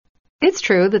It's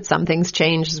true that some things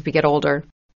change as we get older.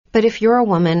 But if you're a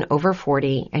woman over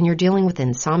 40 and you're dealing with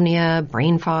insomnia,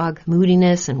 brain fog,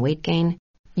 moodiness, and weight gain,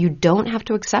 you don't have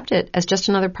to accept it as just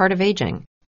another part of aging.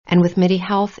 And with MIDI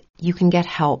Health, you can get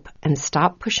help and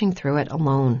stop pushing through it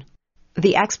alone.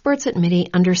 The experts at MIDI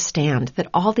understand that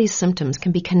all these symptoms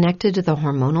can be connected to the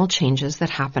hormonal changes that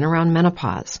happen around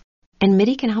menopause. And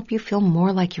MIDI can help you feel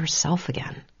more like yourself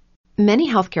again.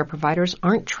 Many healthcare providers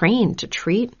aren't trained to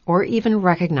treat or even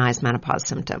recognize menopause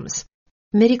symptoms.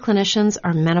 MIDI clinicians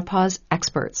are menopause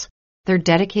experts. They're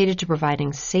dedicated to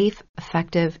providing safe,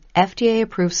 effective,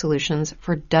 FDA-approved solutions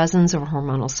for dozens of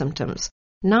hormonal symptoms,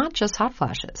 not just hot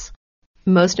flashes.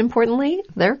 Most importantly,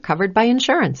 they're covered by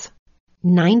insurance.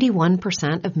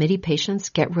 91% of MIDI patients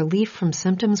get relief from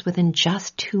symptoms within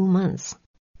just 2 months.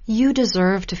 You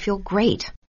deserve to feel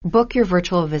great. Book your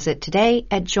virtual visit today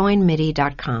at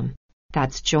joinmidi.com.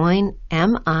 That's joinmidi.com.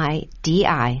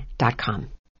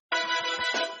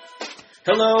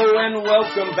 Hello and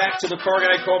welcome back to the Car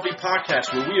Guy Coffee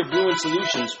Podcast, where we are brewing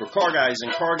solutions for car guys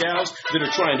and car gals that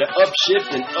are trying to upshift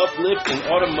and uplift in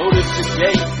automotive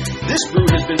today. This brew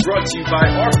has been brought to you by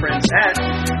our friends at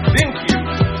VinQ,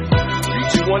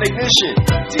 321 Ignition,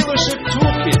 Dealership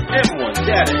Toolkit, M1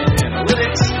 Data and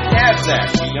Analytics, Kazak,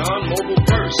 Beyond Mobile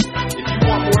First. If you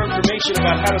want more information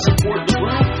about how to support the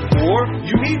brew, or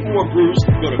you need more brews,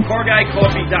 go to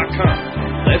carguycoffee.com.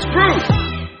 Let's brew!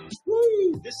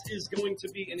 This is going to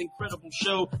be an incredible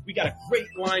show. We got a great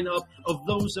lineup of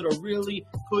those that are really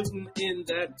putting in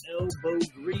that elbow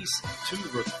grease to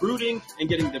recruiting and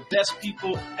getting the best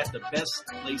people at the best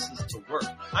places to work.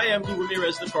 I am Lou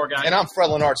Ramirez, the Car Guy. And I'm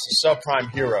Fredlin Arts, the subprime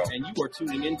hero. And you are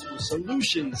tuning into a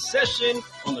solution session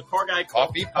on the Car Guy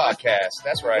Coffee Podcast.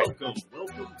 That's right. Welcome.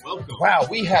 Wow,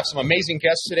 we have some amazing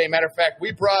guests today. Matter of fact,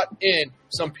 we brought in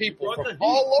some people from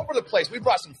all over the place. We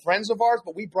brought some friends of ours,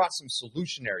 but we brought some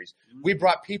solutionaries. We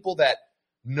brought people that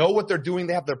know what they're doing.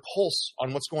 They have their pulse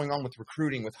on what's going on with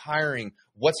recruiting, with hiring,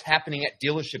 what's happening at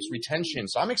dealerships, retention.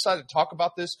 So I'm excited to talk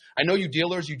about this. I know you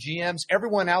dealers, you GMs,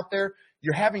 everyone out there,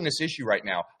 you're having this issue right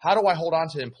now. How do I hold on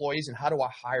to employees, and how do I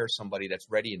hire somebody that's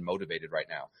ready and motivated right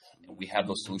now? And we have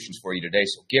those solutions for you today.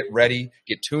 So get ready,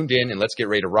 get tuned in, and let's get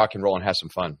ready to rock and roll and have some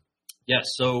fun.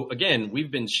 Yes. So again, we've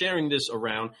been sharing this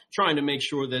around, trying to make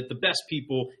sure that the best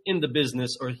people in the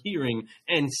business are hearing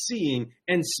and seeing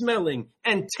and smelling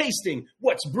and tasting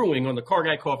what's brewing on the Car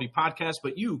Guy Coffee Podcast.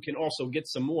 But you can also get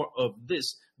some more of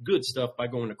this good stuff by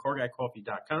going to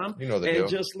carguycoffee.com and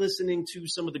just listening to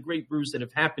some of the great brews that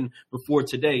have happened before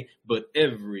today. But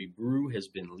every brew has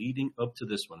been leading up to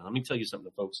this one. And let me tell you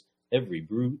something, folks. Every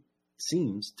brew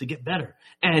seems to get better,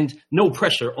 and no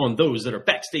pressure on those that are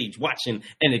backstage watching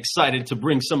and excited to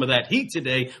bring some of that heat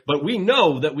today. But we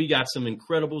know that we got some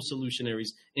incredible solutionaries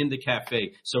in the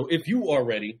cafe. So if you are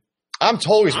ready, I'm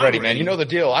always ready, man. You know the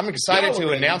deal. I'm excited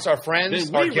to announce our friends,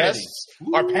 our guests,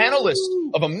 our panelists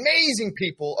of amazing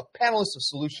people, a panelist of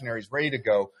solutionaries ready to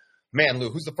go. Man, Lou,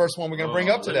 who's the first one we're going to bring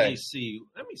up today?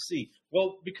 Let me see.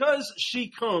 Well, because she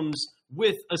comes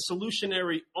with a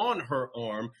solutionary on her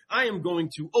arm, I am going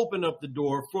to open up the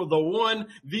door for the one,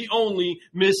 the only,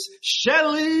 Miss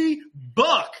Shelly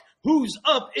Buck, who's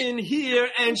up in here,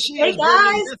 and she is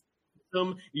bringing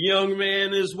some young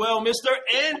man as well, Mr.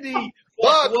 Andy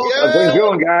Buck. How's things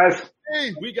going, guys?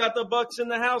 Hey. We got the Bucks in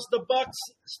the house. The Bucks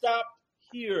stop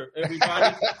here,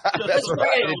 everybody. That's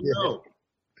right.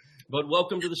 But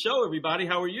welcome to the show, everybody.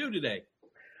 How are you today?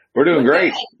 We're doing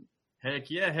great. Heck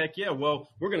yeah. Well,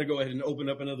 we're going to go ahead and open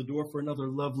up another door for another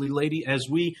lovely lady as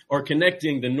we are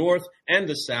connecting the North and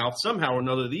the South. Somehow or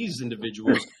another, these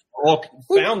individuals all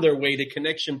found their way to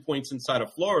connection points inside of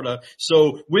Florida.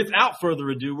 So without further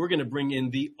ado, we're going to bring in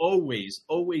the always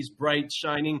bright,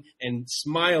 shining, and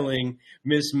smiling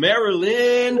Miss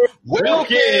Marilyn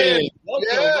Wilkins.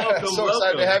 Welcome. So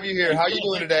excited to have you here. How are you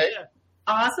doing today?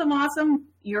 Awesome.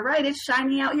 You're right. It's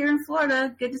shiny out here in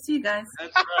Florida. Good to see you guys.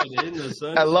 That's right. Isn't it,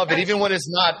 son? I love it. Even when it's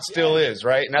not, it still is,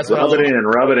 right? And that's rub it in.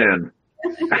 And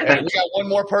we got one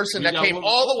more person that came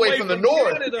all the way from the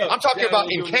north. Canada. I'm talking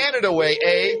about in Canada way,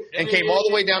 and came all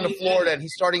the way down to Florida, and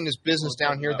he's starting this business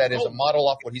down here that is a model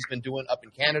off what he's been doing up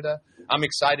in Canada. I'm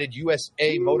excited.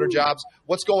 USA Motor Jobs.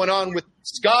 What's going on with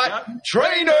Scott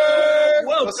Trainer?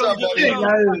 What's up, buddy? Hey, guys.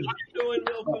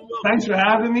 Thanks for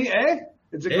having me,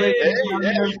 It's a great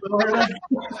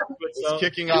It's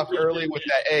kicking off early with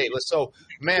that. So,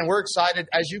 man, we're excited.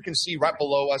 As you can see right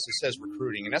below us, it says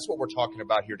recruiting, and that's what we're talking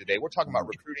about here today. We're talking about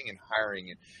recruiting and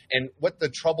hiring and what the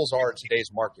troubles are in today's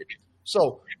market.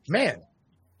 So, man,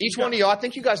 each one of y'all, I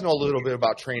think you guys know a little bit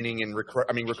about training and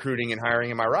recruiting and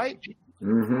hiring. Am I right?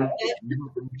 Mm-hmm.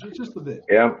 Just a bit.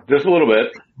 Yeah, just a little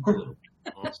bit.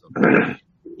 Awesome.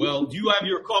 Well, Do you have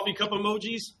your coffee cup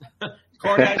emojis?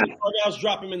 Car guys and car gals,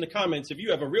 drop them in the comments. If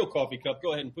you have a real coffee cup,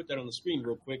 go ahead and put that on the screen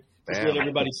real quick. Just let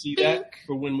everybody see that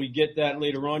for when we get that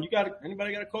later on.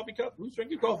 Anybody got a coffee cup? Who's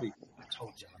drinking coffee? I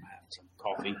told you I'm having some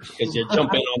coffee because you're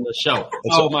jumping on the show.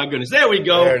 Oh, my goodness. There we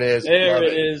go. There it is. There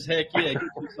it is. Heck yeah. Get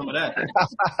some of that.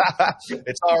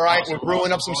 It's all right. We're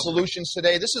brewing up some solutions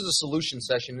today. This is a solution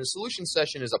session. The solution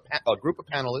session is a group of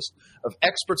panelists of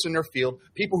experts in their field,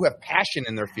 people who have passion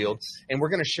in their field, and we're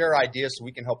going to share ideas so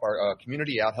we can help our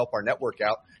community out, help our network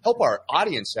out, help our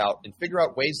audience out, and figure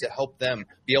out ways to help them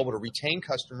be able to retain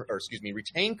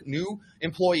new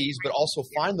employees, but also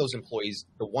find those employees,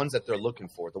 the ones that they're looking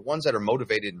for, the ones that are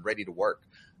motivated and ready to work.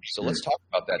 So let's talk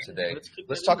about that today.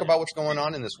 Let's talk about what's going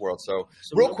on in this world. So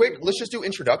real quick, let's just do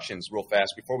introductions real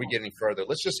fast before we get any further.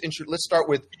 We'll start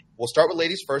with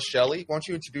ladies first. Shelley, why don't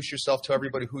you introduce yourself to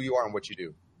everybody who you are and what you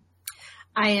do?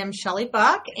 I am Shelley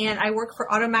Buck, and I work for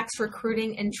Automax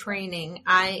Recruiting and Training.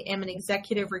 I am an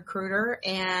executive recruiter,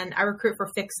 and I recruit for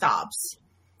fixed ops.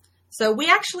 So we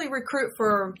actually recruit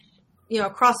for,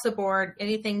 across the board,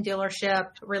 anything dealership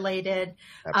related.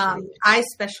 I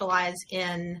specialize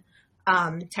in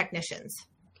technicians.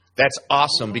 That's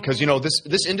awesome because,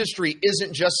 this industry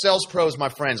isn't just sales pros, my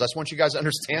friends. I just want you guys to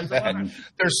understand that.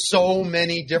 There's so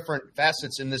many different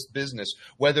facets in this business,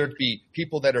 whether it be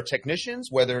people that are technicians,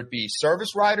 whether it be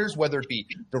service riders, whether it be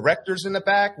directors in the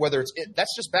back,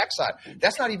 that's just backside.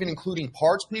 That's not even including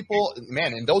parts people,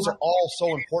 man, and those are all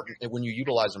so important when you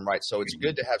utilize them right. So it's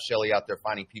good to have Shelley out there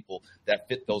finding people that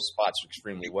fit those spots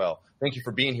extremely well. Thank you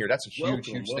for being here. That's a huge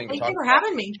thing to talk about. Thank you for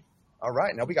having me. All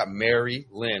right. Now we got Mary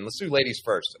Lynn. Let's do ladies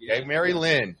first. Okay. Mary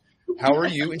Lynn, how are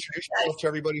you? Introduce yourself to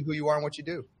everybody who you are and what you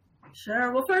do.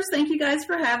 Sure. Well, first, thank you guys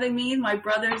for having me. My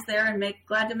brother's there and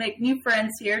glad to make new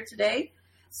friends here today.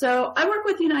 So I work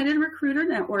with United Recruiter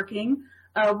Networking.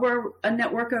 We're a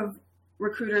network of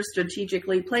recruiters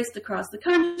strategically placed across the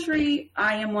country.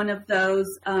 I am one of those.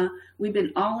 We've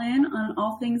been all in on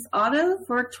all things auto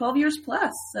for 12 years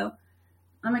plus. So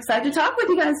I'm excited to talk with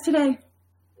you guys today.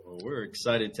 We're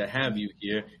excited to have you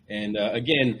here. And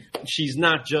again, she's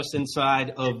not just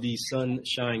inside of the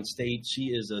Sunshine State. She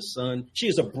is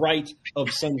a bright of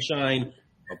sunshine.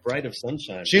 A bright of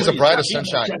sunshine. She's a bright of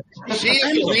sunshine. She's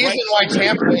the reason why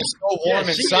Tampa is so warm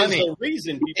and sunny. She is the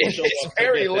reason people show up. It's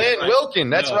Mary Lynn Wilkin.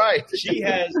 That's right. She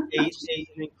has an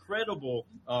incredible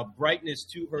brightness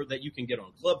to her that you can get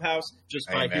on Clubhouse just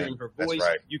by hearing her voice.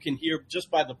 Right. You can hear just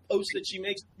by the posts that she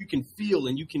makes. You can feel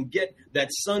and you can get that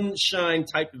sunshine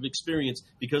type of experience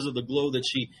because of the glow that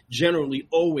she generally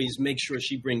always makes sure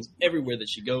she brings everywhere that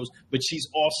she goes. But she's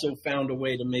also found a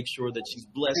way to make sure that she's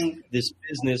blessed this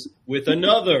business with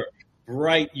another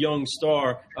bright young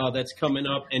star that's coming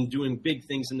up and doing big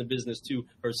things in the business too.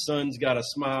 Her son's got a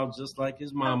smile just like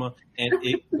his mama, and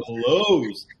it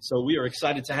glows. So we are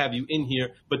excited to have you in here.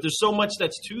 But there's so much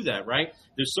that's to that, right?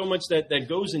 There's so much that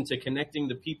goes into connecting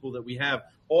the people that we have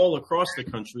all across the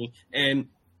country. And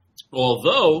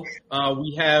although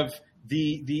we have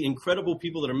the incredible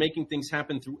people that are making things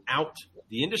happen throughout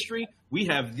the industry, we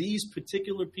have these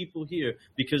particular people here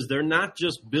because they're not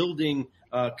just building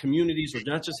communities or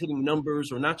not just hitting numbers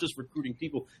or not just recruiting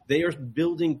people. They are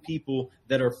building people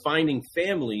that are finding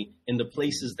family in the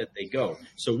places that they go.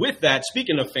 So with that,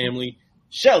 speaking of family,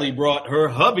 Shelley brought her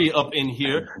hubby up in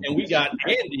here, and we got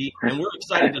Andy, and we're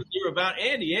excited to hear about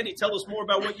Andy. Andy, tell us more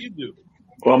about what you do.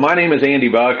 Well, my name is Andy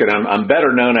Buck, and I'm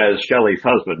better known as Shelley's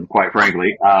husband, quite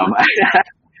frankly,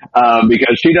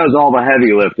 because she does all the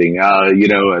heavy lifting. A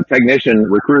technician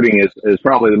recruiting is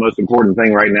probably the most important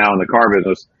thing right now in the car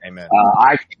business. Amen.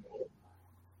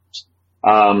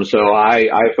 So I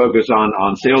focus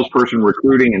on salesperson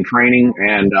recruiting and training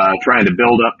and trying to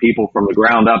build up people from the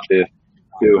ground up to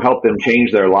help them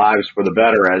change their lives for the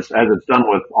better, as it's done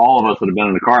with all of us that have been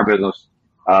in the car business.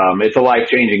 It's a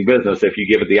life-changing business if you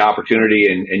give it the opportunity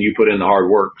and you put in the hard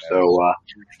work. So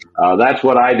that's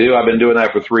what I do. I've been doing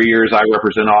that for 3 years. I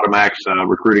represent Automax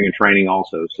recruiting and training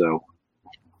also. So.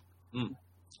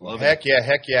 Heck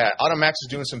yeah. Automax is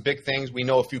doing some big things. We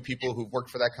know a few people who've worked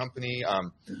for that company.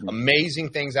 Amazing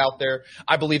things out there.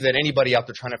 I believe that anybody out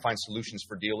there trying to find solutions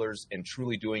for dealers and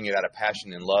truly doing it out of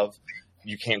passion and love,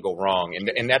 you can't go wrong.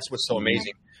 And that's what's so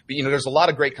amazing. But, there's a lot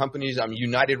of great companies.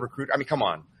 United Recruit. Come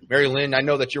on. Mary Lynn, I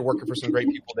know that you're working for some great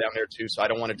people down there too, so I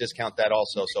don't want to discount that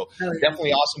also. So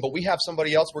definitely awesome. But we have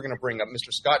somebody else we're going to bring up,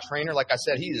 Mr. Scott Trainer. Like I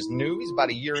said, he is new. He's about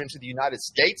a year into the United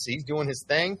States. He's doing his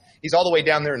thing. He's all the way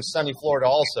down there in sunny Florida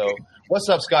also. What's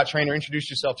up, Scott Trainer? Introduce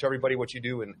yourself to everybody, what you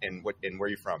do and where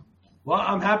you're from. Well,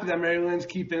 I'm happy that Mary Lynn's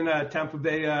keeping Tampa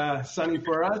Bay sunny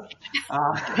for us.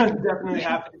 Definitely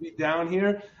happy to be down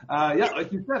here.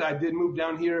 Like you said, I did move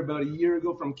down here about a year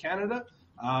ago from Canada.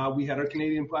 We had our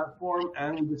Canadian platform,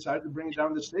 and we decided to bring it down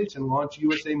to the States and launch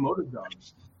USA Motor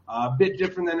Jobs. A bit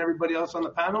different than everybody else on the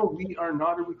panel. We are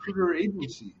not a recruiter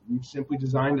agency. We've simply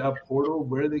designed a portal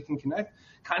where they can connect,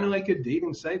 kind of like a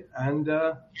dating site, and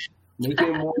making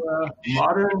it more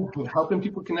modern, helping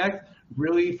people connect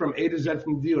really from A to Z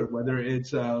from the dealer, whether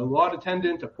it's a lot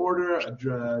attendant, a porter,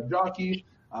 a jockey,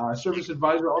 service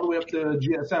advisor, all the way up to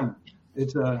GSM.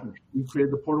 We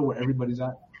created the portal where everybody's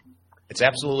at. It's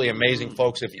absolutely amazing,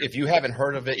 folks. If you haven't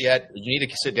heard of it yet, you need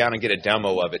to sit down and get a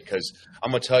demo of it, because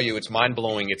I'm going to tell you, it's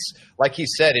mind-blowing. It's like he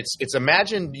said, it's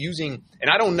imagine using,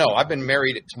 and I don't know, I've been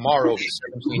married, tomorrow will be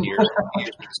 17 years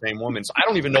with the same woman, so I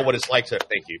don't even know what it's like to,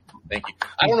 thank you.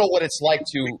 I don't know what it's like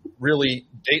to really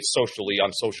date socially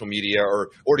on social media or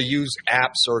to use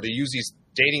apps or to use these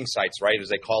dating sites, right, as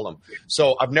they call them.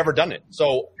 So I've never done it.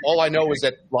 So all I know is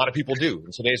that a lot of people do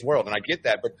in today's world, and I get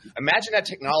that. But imagine that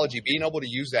technology, being able to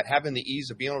use that, having the ease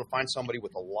of being able to find somebody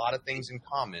with a lot of things in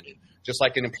common, just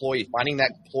like an employee, finding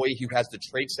that employee who has the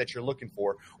traits that you're looking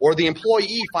for, or the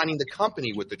employee finding the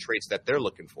company with the traits that they're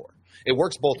looking for. It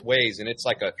works both ways, and it's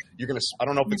like I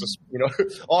don't know if it's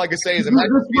all I can say is the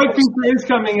swipe feature is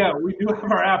coming out. We do have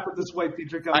our app with the swipe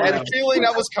feature coming out. I had a feeling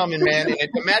that was coming, man. And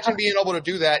imagine being able to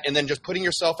do that and then just putting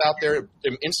yourself out there,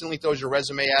 it instantly throws your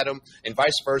resume at them, and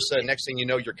vice versa. Next thing you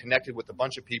know, you're connected with a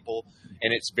bunch of people,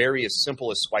 and it's very as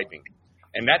simple as swiping.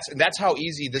 And that's how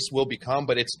easy this will become,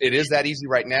 but it is that easy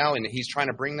right now, and he's trying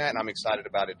to bring that, and I'm excited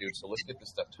about it, dude. So let's get this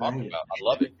stuff talking about. I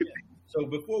love it. So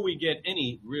before we get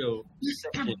any real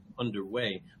session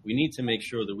underway, we need to make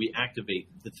sure that we activate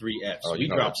the 3 Fs. We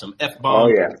drop some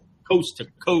F-bombs. Coast to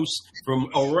coast from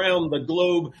around the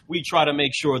globe. We try to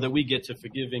make sure that we get to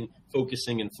forgiving,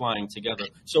 focusing, and flying together.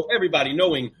 So everybody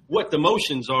knowing what the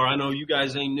motions are, I know you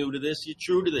guys ain't new to this. You're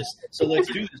true to this. So let's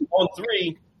do this. On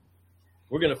 3,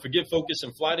 we're going to forgive, focus,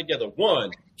 and fly together.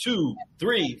 1, 2,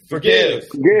 3. Forgive.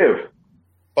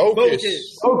 Focus.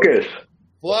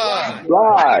 Fly.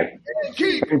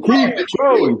 Keep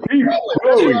growing.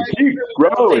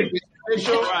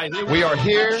 All right, we are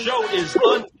here. The show is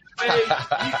on. We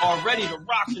are ready to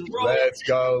rock and roll. Let's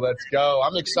go.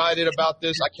 I'm excited about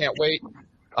this. I can't wait.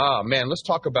 Man, let's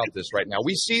talk about this right now.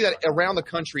 We see that around the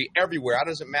country, everywhere. It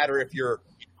doesn't matter if you're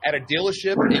at a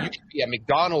dealership, you can be at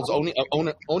McDonald's,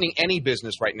 owning any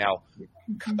business right now.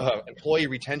 Employee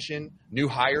retention, new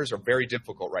hires are very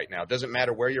difficult right now. It doesn't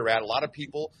matter where you're at. A lot of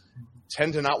people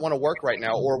tend to not want to work right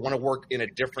now or want to work in a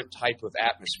different type of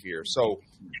atmosphere. So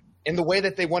in the way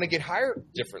that they want to get hired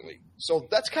differently. So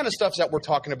that's kind of stuff that we're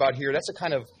talking about here. That's the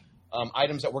kind of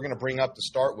items that we're going to bring up to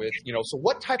start with. So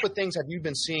what type of things have you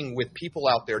been seeing with people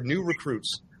out there, new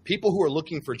recruits, people who are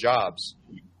looking for jobs?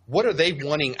 What are they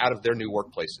wanting out of their new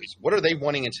workplaces? What are they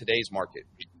wanting in today's market?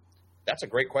 That's a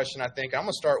great question, I think. I'm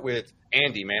going to start with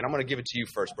Andy, man. I'm going to give it to you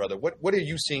first, brother. What are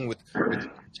you seeing with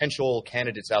potential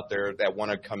candidates out there that want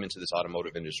to come into this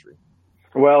automotive industry?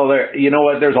 Well, you know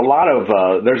what? There's a lot of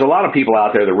people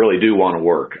out there that really do want to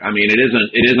work. I mean, it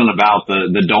isn't about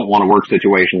the don't want to work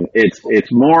situation.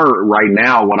 It's more right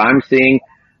now what I'm seeing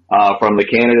from the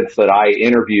candidates that I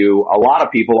interview. A lot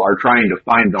of people are trying to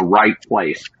find the right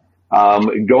place.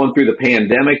 Going through the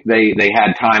pandemic, they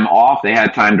had time off. They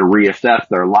had time to reassess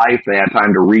their life. They had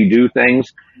time to redo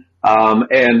things.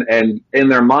 And in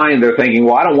their mind, they're thinking,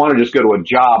 well, I don't want to just go to a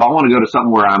job. I want to go to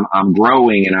something where I'm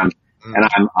growing and I'm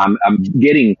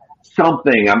getting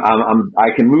something. I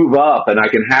can move up and I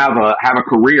can have a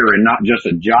career and not just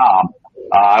a job.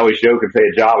 I always joke and say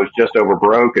a job is just over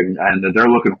broke and that they're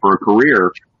looking for a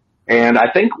career. And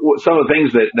I think some of the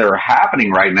things that are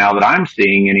happening right now that I'm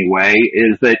seeing anyway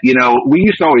is that, we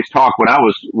used to always talk when I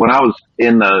was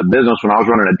in the business, when I was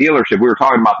running a dealership, we were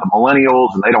talking about the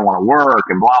millennials and they don't want to work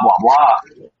and blah, blah,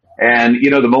 blah. And,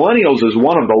 the millennials is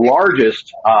one of the largest,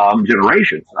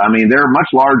 generations. I mean, they're much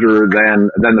larger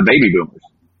than the baby boomers.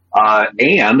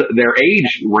 And their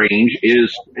age range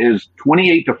is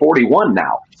 28 to 41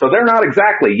 now. So they're not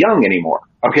exactly young anymore.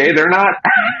 Okay. They're not.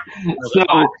 So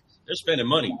they're spending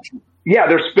money. Yeah,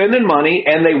 they're spending money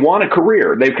and they want a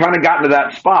career. They've kind of gotten to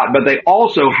that spot, but they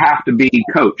also have to be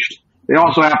coached. They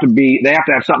also have to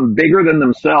have something bigger than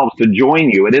themselves to join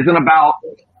you. It isn't about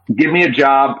give me a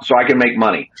job so I can make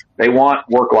money. They want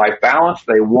work-life balance.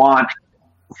 They want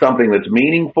something that's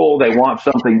meaningful. They want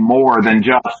something more than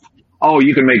just,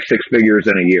 you can make 6 figures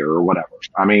in a year or whatever.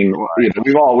 I mean,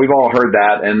 we've all heard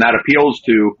that, and that appeals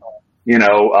to,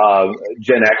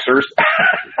 Gen Xers.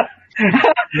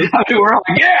 we're all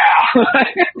like,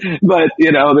 yeah. But,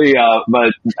 you know,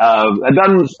 it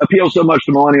doesn't appeal so much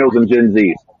to millennials and Gen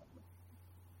Zs.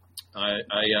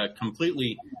 I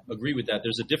completely agree with that.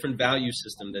 There's a different value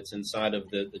system that's inside of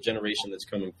the generation that's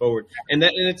coming forward, and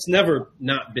it's never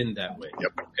not been that way.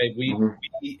 Yep. Okay,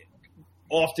 we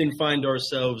often find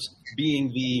ourselves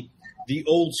being the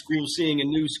old school, seeing a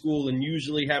new school, and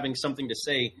usually having something to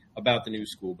say about the new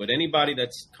school. But anybody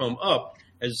that's come up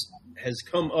has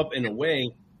come up in a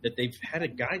way that they've had a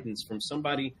guidance from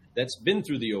somebody that's been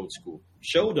through the old school,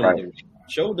 showed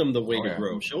them the way to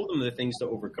grow, showed them the things to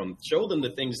overcome, showed them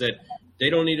the things that they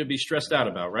don't need to be stressed out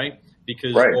about, right?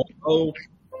 Because although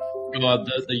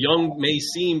the young may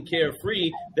seem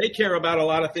carefree, they care about a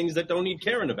lot of things that don't need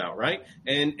caring about, right?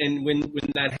 And when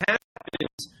that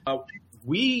happens,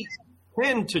 we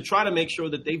tend to try to make sure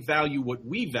that they value what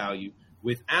we value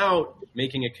without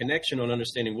making a connection on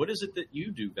understanding what is it that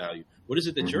you do value, what is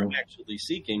it that you're actually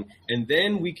seeking, and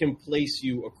then we can place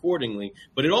you accordingly.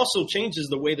 But it also changes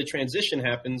the way the transition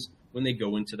happens when they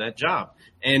go into that job.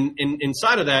 And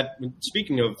inside of that,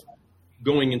 speaking of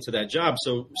going into that job,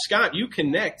 so Scott, you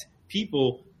connect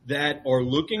people that are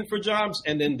looking for jobs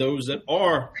and then those that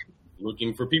are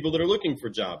looking for people that are looking for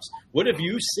jobs. What have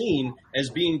you seen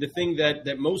as being the thing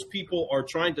that most people are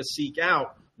trying to seek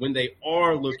out when they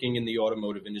are looking in the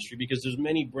automotive industry? Because there's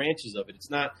many branches of it. It's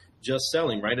not just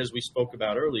selling, right, as we spoke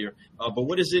about earlier. But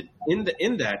what is it in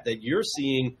that you're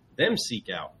seeing them seek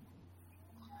out?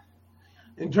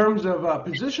 In terms of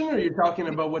position, or you're talking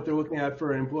about what they're looking at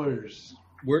for employers?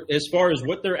 As far as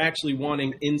what they're actually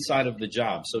wanting inside of the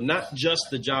job. So not just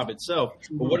the job itself,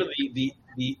 but what are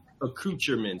the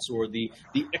accoutrements or the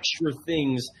extra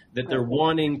things that they're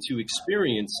wanting to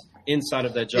experience inside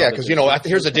of that job? Yeah, because,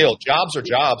 here's the deal. Jobs are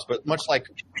jobs, but much like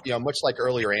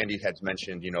earlier Andy had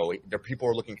mentioned, there people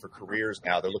are looking for careers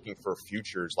now. They're looking for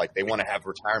futures. Like they want to have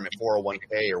retirement,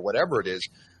 401k or whatever it is.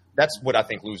 That's what I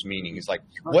think lose meaning is like,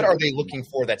 what are they looking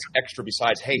for that's extra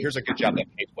besides, hey, here's a good job that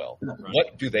pays well?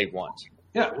 What do they want?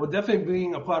 Yeah, well, definitely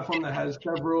being a platform that has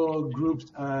several groups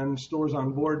and stores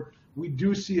on board, we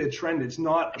do see a trend. It's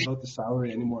not about the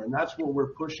salary anymore. And that's what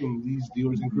we're pushing these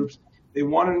dealers and groups. They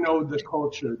want to know the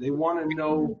culture. They want to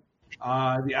know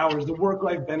the hours, the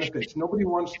work-life benefits. Nobody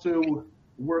wants to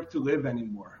work to live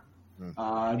anymore.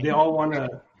 They all want to,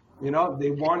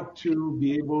 they want to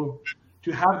be able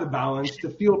to have the balance,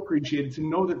 to feel appreciated, to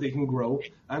know that they can grow.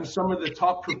 And some of the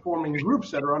top performing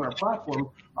groups that are on our platform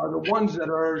are the ones that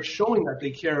are showing that they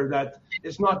care, that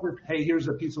it's not just, hey, here's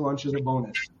a piece of lunch as a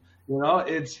bonus.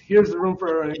 It's here's the room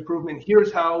for improvement.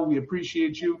 Here's how we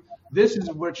appreciate you. This is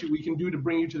what we can do to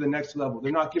bring you to the next level.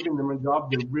 They're not giving them a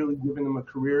job. They're really giving them a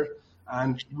career.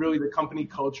 And really the company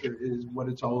culture is what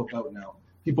it's all about now.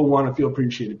 People want to feel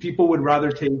appreciated. People would rather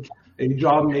take a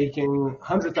job making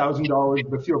 $100,000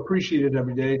 but feel appreciated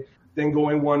every day than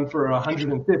going one for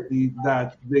 $150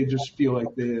 that they just feel like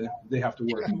they have to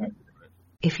work.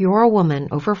 If you're a woman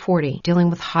over 40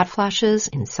 dealing with hot flashes,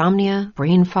 insomnia,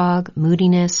 brain fog,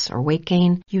 moodiness, or weight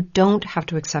gain, you don't have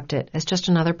to accept it as just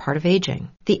another part of aging.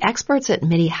 The experts at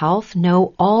MIDI Health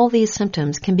know all these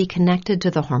symptoms can be connected to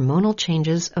the hormonal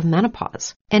changes of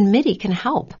menopause. And MIDI can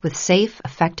help with safe,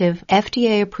 effective,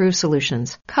 FDA-approved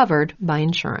solutions covered by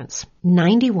insurance.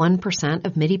 91%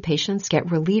 of MIDI patients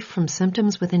get relief from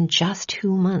symptoms within just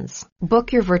 2 months.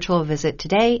 Book your virtual visit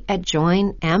today at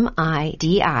joinmidi.com.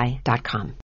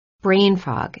 Brain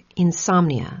fog,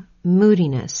 insomnia,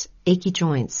 moodiness, achy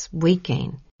joints, weight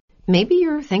gain. Maybe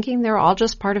you're thinking they're all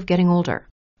just part of getting older.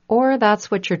 Or that's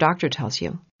what your doctor tells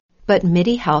you. But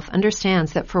MIDI Health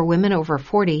understands that for women over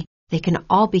 40, they can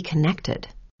all be connected.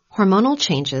 Hormonal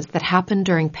changes that happen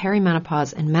during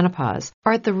perimenopause and menopause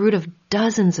are at the root of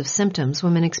dozens of symptoms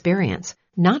women experience,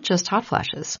 not just hot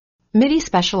flashes. MIDI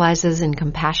specializes in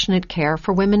compassionate care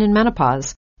for women in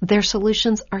menopause. Their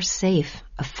solutions are safe,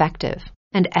 effective,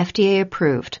 and FDA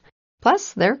approved.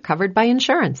 Plus, they're covered by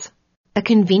insurance. A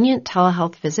convenient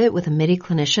telehealth visit with a MIDI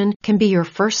clinician can be your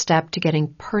first step to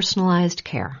getting personalized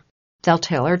care. They'll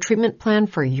tailor a treatment plan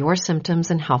for your symptoms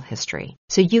and health history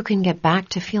so you can get back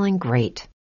to feeling great.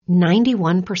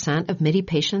 91% of MIDI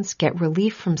patients get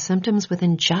relief from symptoms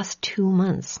within just 2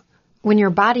 months. When your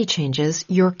body changes,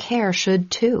 your care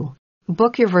should too.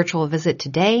 Book your virtual visit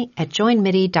today at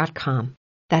joinmidi.com.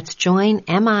 That's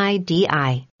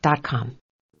joinmidi.com.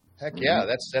 Heck yeah,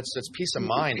 that's peace of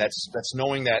mind. That's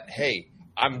knowing that, hey,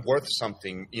 I'm worth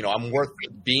something. I'm worth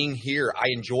being here. I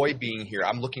enjoy being here.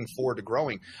 I'm looking forward to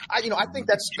growing. I think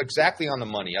that's exactly on the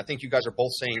money. I think you guys are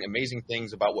both saying amazing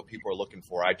things about what people are looking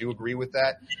for. I do agree with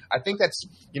that. I think that's,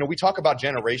 we talk about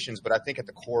generations, but I think at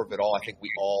the core of it all, I think we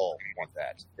all want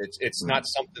that. It's not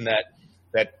something that,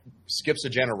 that skips a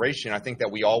generation. I think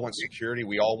that we all want security.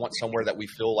 We all want somewhere that we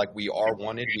feel like we are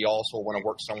wanted. We also want to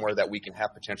work somewhere that we can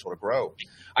have potential to grow.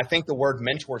 I think the word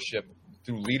mentorship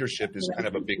through leadership is kind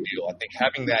of a big deal. I think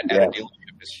having that at a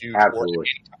dealership is huge, or in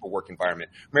any type of work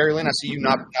environment. Mary Lynn, I see you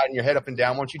nodding your head up and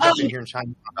down. Why don't you jump in here and chime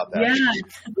in about that? Yeah.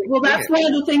 Well, that's one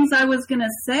of the things I was going to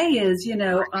say is,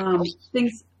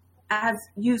 things as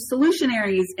you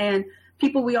solutionaries and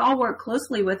people we all work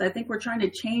closely with, I think we're trying to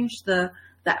change the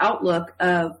outlook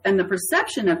of and the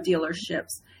perception of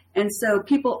dealerships. And so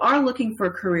people are looking for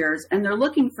careers and they're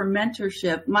looking for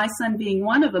mentorship. My son being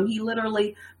one of them, he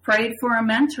literally prayed for a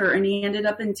mentor and he ended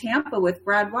up in Tampa with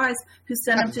Brad Wise, who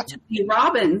sent him to Tony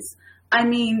Robbins. I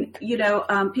mean,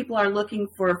 people are looking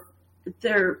for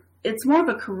it's more of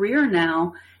a career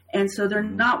now. And so they're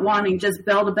not wanting just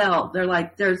bell to bell. They're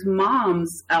like, there's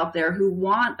moms out there who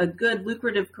want a good,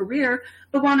 lucrative career,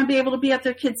 but want to be able to be at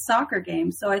their kids' soccer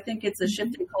game. So I think it's a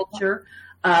shift in culture,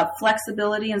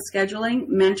 flexibility and scheduling,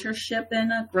 mentorship,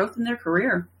 and growth in their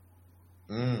career.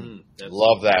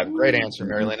 Love that. Great answer,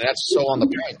 Mary Lynn. And that's so on the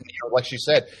point. Like she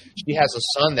said, she has a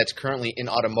son that's currently in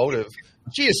automotive.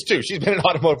 She is too. She's been in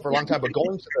automotive for a long time, but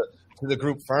going to the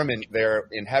group firm and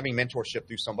having mentorship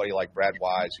through somebody like Brad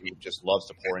Wise, who just loves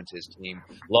to pour into his team,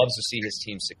 loves to see his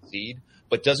team succeed,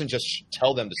 but doesn't just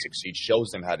tell them to succeed, shows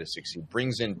them how to succeed,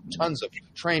 brings in tons of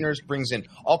trainers, brings in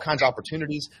all kinds of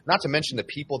opportunities, not to mention the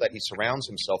people that he surrounds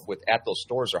himself with at those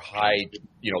stores are high,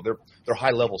 they're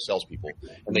high level salespeople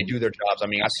and they do their jobs. I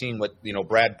mean, I've seen what,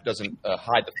 Brad doesn't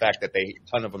hide the fact that a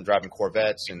ton of them driving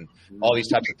Corvettes and all these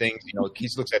types of things. He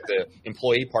looks at the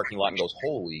employee parking lot and goes,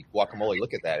 holy guacamole,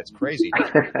 look at that. It's crazy.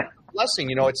 Blessing,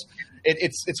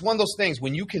 it's one of those things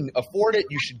when you can afford it,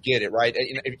 you should get it, right?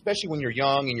 And especially when you're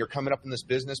young and you're coming up in this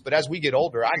business. But as we get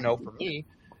older, I know for me,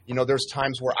 there's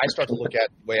times where I start to look at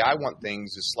the way I want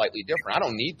things is slightly different. I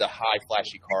don't need the high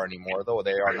flashy car anymore, though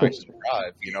they are nice to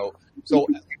drive, So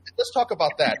let's talk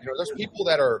about that. There's people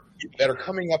that are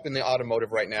coming up in the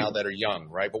automotive right now that are young,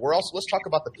 right? But let's talk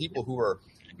about the people who are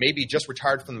maybe just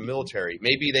retired from the military.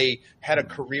 Maybe they had a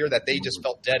career that they just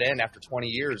felt dead end after 20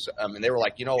 years. And they were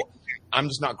like, I'm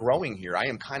just not growing here. I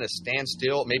am kind of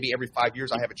standstill. Maybe every 5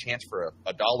 years I have a chance for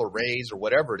a dollar raise or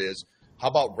whatever it is. How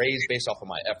about raise based off of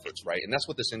my efforts, right? And that's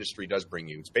what this industry does bring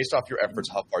you. It's based off your efforts,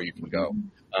 how far you can go.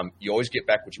 You always get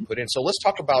back what you put in. So let's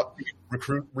talk about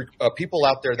people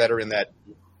out there that are in that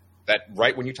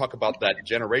right when you talk about that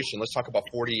generation, let's talk about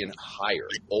 40 and higher,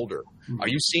 older. Are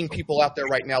you seeing people out there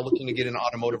right now looking to get into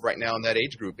automotive right now in that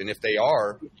age group? And if they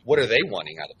are, what are they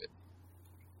wanting out of it?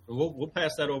 We'll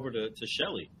pass that over to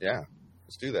Shelly. Yeah,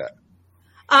 let's do that.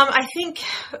 I think,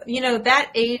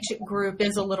 that age group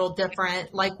is a little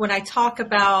different. Like when I talk to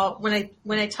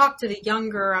the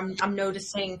younger, I'm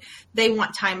noticing they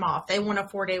want time off. They want a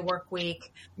 4-day work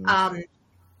week. They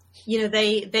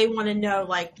want to know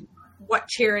like what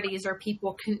charities are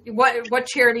what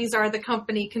charities are the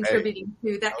company contributing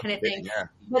to, that kind of thing. Yeah.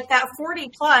 But that 40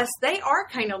 plus, they are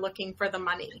kind of looking for the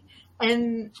money,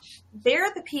 and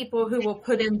they're the people who will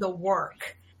put in the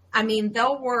work. I mean,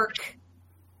 they'll work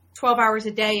 12 hours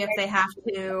a day if they have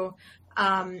to,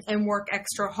 and work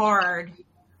extra hard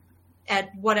at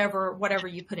whatever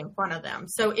you put in front of them.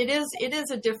 So it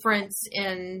is a difference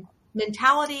in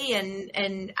mentality,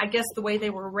 and I guess the way they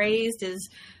were raised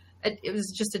it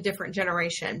was just a different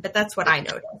generation, but that's what I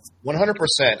noticed.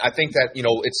 100%. I think that,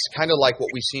 it's kind of like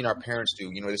what we've seen our parents do.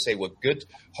 They say, well,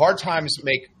 hard times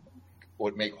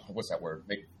what's that word?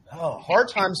 Hard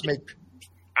times make,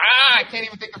 I can't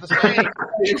even think of the saying.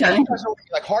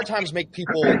 Like hard times make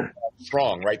people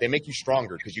strong, right? They make you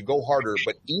stronger because you go harder,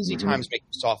 but easy times make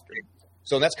you softer.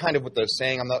 So that's kind of what they're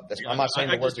saying. I'm not saying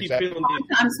the words exactly. Hard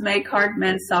times make hard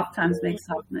men, soft times make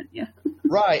soft men. Yeah.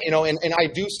 Right. And I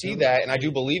do see that and I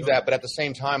do believe that. But at the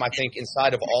same time, I think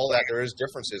inside of all that, there is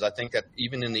differences. I think that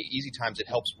even in the easy times, it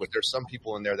helps there's some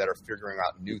people in there that are figuring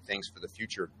out new things for the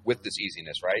future with this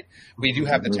easiness, right? We do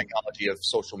have the technology of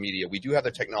social media. We do have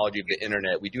the technology of the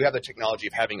internet. We do have the technology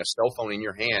of having a cell phone in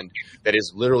your hand that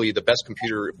is literally the best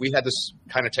computer. If we had this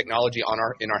kind of technology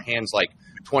in our hands like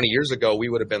 20 years ago, we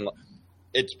would have been.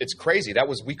 It's crazy.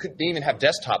 We couldn't even have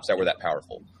desktops that were that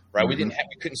powerful, right? We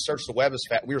couldn't search the web as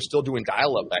fast. We were still doing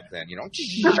dial-up back then,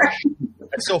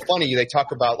 It's so funny. They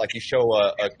talk about like you show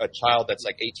a child that's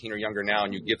like 18 or younger now,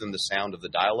 and you give them the sound of the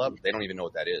dial-up. They don't even know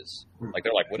what that is. Like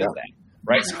they're like, what is that?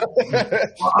 Right? So,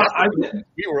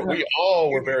 we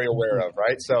all were very aware of,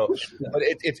 right? So, but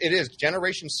it is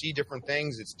Generation C, different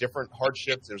things. It's different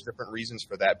hardships. There's different reasons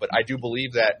for that. But I do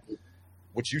believe that.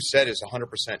 What you said is 100%,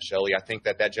 Shelly. I think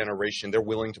that generation, they're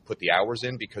willing to put the hours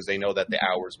in because they know that the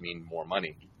hours mean more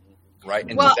money, right?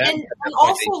 And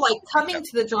also like coming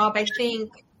to the job, I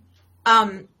think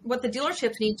what the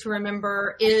dealerships need to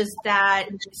remember is that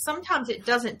sometimes it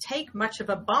doesn't take much of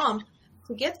a bump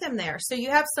to get them there. So you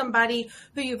have somebody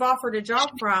who you've offered a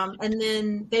job from, and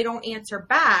then they don't answer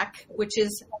back, which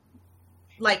is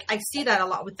like, I see that a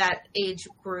lot with that age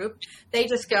group. They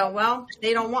just go, well,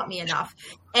 they don't want me enough.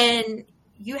 And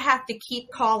you have to keep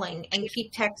calling and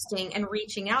keep texting and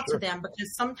reaching out to them,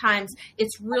 because sometimes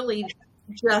it's really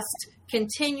just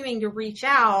continuing to reach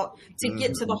out to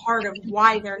get to the heart of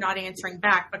why they're not answering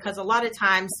back. Because a lot of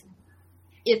times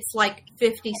it's like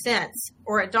 50 cents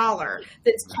or $1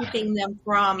 that's keeping them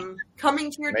from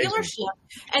coming to your dealership.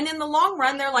 And in the long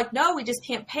run, they're like, no, we just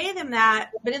can't pay them that.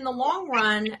 But in the long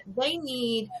run, they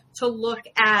need to look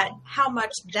at how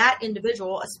much that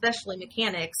individual, especially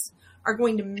mechanics, are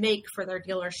going to make for their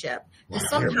dealership. And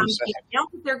sometimes the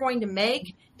amount that they're going to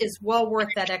make is well worth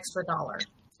that extra $1.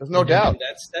 There's no doubt.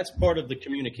 That's part of the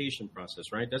communication process,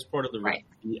 right? That's part of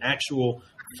the actual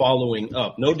following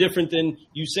up. No different than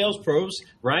you sales pros,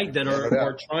 right, that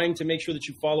are trying to make sure that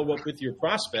you follow up with your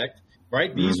prospect,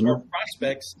 right? These are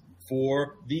prospects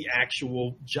for the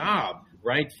actual job,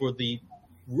 right, for the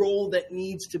role that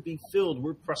needs to be filled.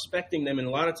 We're prospecting them, and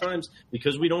a lot of times,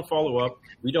 because we don't follow up,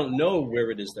 we don't know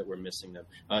where it is that we're missing them.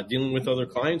 Dealing with other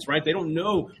clients, right, they don't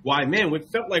know why, man, we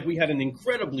felt like we had an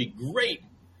incredibly great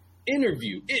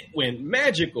interview. It went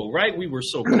magical, right? We were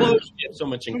so close. We had so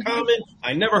much in common.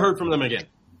 I never heard from them again.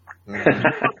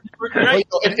 Right?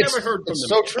 It's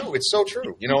so true. It's so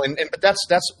true. You know, but that's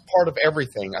part of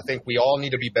everything. I think we all need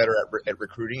to be better at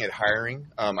recruiting, at hiring.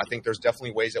 I think there's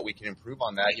definitely ways that we can improve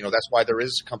on that. You know, that's why there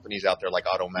is companies out there like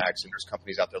AutoMax, and there's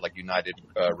companies out there like United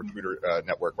Recruiter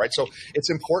Network, right? So it's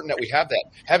important that we have that.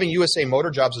 Having USA Motor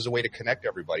Jobs is a way to connect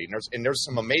everybody, and there's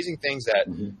some amazing things that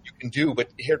you can do. But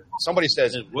here, somebody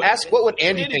says, ask what would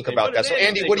Andy think about that? So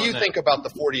Andy, what do you think about the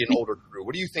 40 and older crew?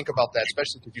 What do you think about that,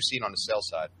 especially if you've seen on the sales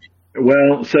side?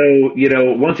 Well, so, you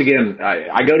know, once again,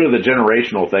 I go to the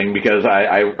generational thing because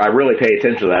I really pay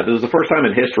attention to that. This is the first time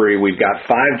in history we've got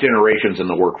 5 generations in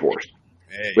the workforce.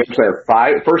 Hey. We actually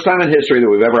have first time in history that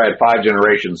we've ever had 5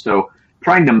 generations. So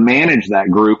trying to manage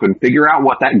that group and figure out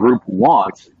what that group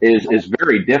wants is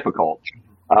very difficult.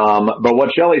 But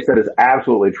what Shelly said is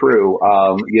absolutely true.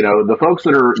 You know, the folks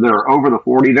that are over the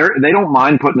 40, they don't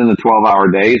mind putting in the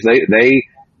 12-hour days. They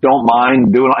don't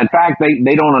mind doing it. In fact,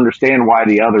 they don't understand why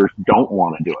the others don't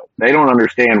want to do it. They don't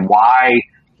understand why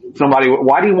do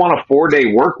you want a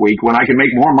 4-day work week when I can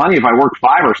make more money if I work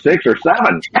 5 or 6 or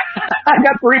 7? I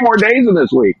got 3 more days in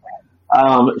this week.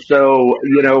 So,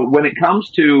 you know, when it comes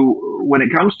to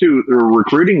the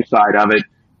recruiting side of it,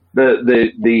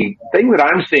 the thing that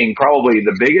I'm seeing, probably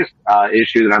the biggest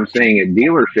issue that I'm seeing at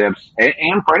dealerships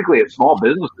and frankly at small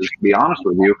businesses, to be honest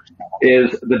with you,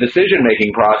 is the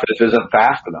decision-making process isn't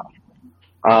fast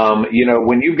enough. You know,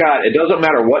 when you've got, it doesn't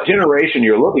matter what generation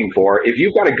you're looking for, if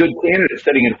you've got a good candidate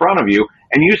sitting in front of you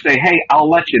and you say, hey, I'll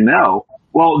let you know,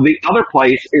 well, the other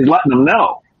place is letting them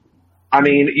know. I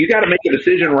mean, you got to make a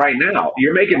decision right now.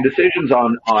 You're making decisions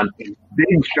on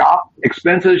big shop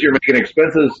expenses. You're making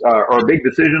expenses or big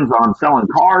decisions on selling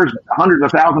cars, hundreds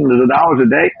of thousands of dollars a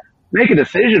day. Make a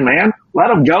decision, man. Let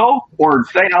them go or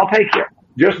say, I'll take you.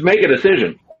 Just make a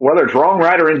decision, whether it's wrong,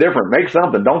 right, or indifferent. Make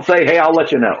something. Don't say, hey, I'll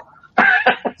let you know.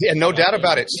 Yeah, no doubt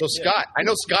about it. So, Scott, I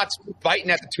know Scott's biting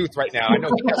at the tooth right now. I know.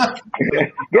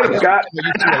 Good, Scott.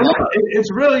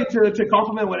 It's really to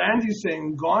compliment what Andy's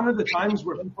saying. Gone are the times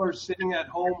where people are sitting at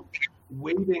home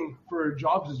waiting for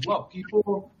jobs as well.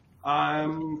 People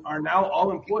are now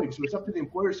all employed. So it's up to the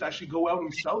employers to actually go out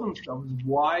and sell themselves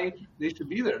why they should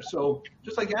be there. So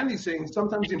just like Andy's saying,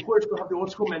 sometimes the employers still have the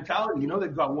old school mentality. You know,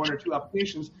 they've got 1 or 2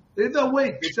 applications. They'll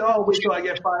wait. They say, oh, wait till I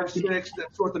get 5, 6, then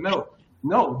sort them out.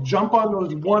 No, jump on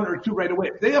those 1 or 2 right away.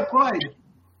 If they applied,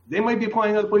 they might be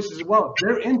applying other places as well. If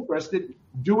they're interested,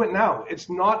 do it now. It's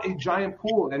not a giant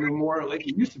pool anymore like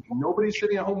it used to be. Nobody's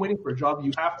sitting at home waiting for a job.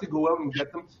 You have to go out and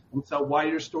get them and tell why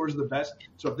your store is the best.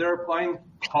 So if they're applying,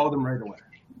 call them right away.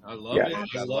 I love it.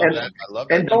 I love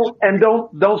that. And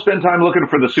don't spend time looking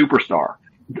for the superstar.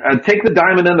 Take the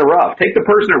diamond in the rough. Take the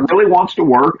person that really wants to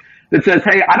work, that says,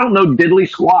 hey, I don't know diddly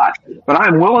squat, but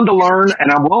I'm willing to learn and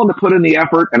I'm willing to put in the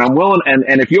effort and I'm willing,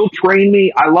 and if you'll train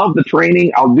me, I love the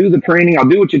training. I'll do the training. I'll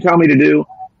do what you tell me to do.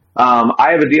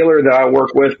 I have a dealer that I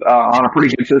work with, on a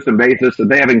pretty consistent basis, and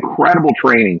they have incredible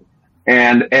training.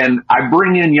 And I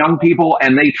bring in young people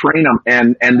and they train them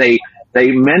and they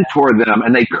mentor them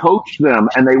and they coach them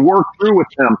and they work through with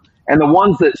them. And the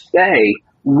ones that stay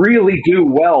really do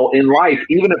well in life,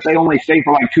 even if they only stay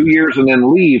for like 2 years and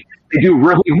then leave. They do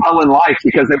really well in life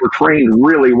because they were trained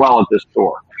really well at this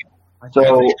store. So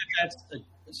I think that's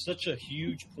such a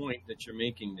huge point that you're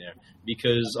making there,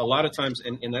 because a lot of times,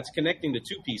 and that's connecting the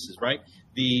two pieces, right?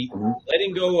 The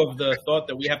letting go of the thought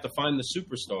that we have to find the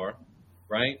superstar,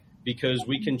 right? Because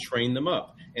we can train them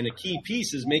up. And a key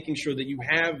piece is making sure that you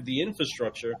have the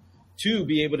infrastructure to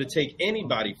be able to take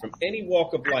anybody from any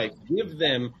walk of life, give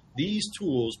them these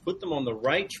tools, put them on the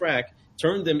right track,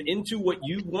 turn them into what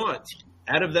you want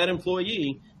out of that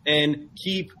employee, and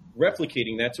keep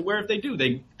replicating that to where if they do,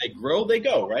 they grow, they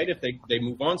go, right? If they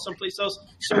move on someplace else,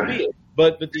 so be it.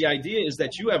 But the idea is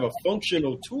that you have a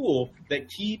functional tool that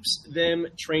keeps them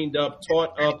trained up,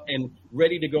 taught up, and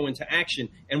ready to go into action.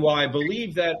 And while I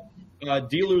believe that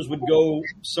dealers would go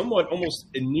somewhat almost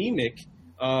anemic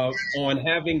on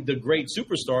having the great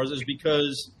superstars, is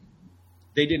because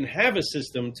they didn't have a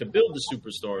system to build the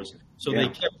superstars. So they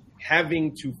kept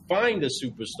having to find a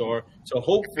superstar to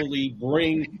hopefully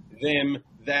bring them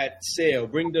that sale,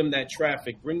 bring them that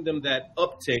traffic, bring them that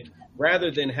uptick,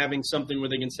 rather than having something where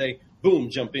they can say, boom,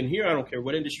 jump in here. I don't care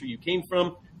what industry you came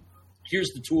from. Here's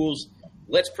the tools.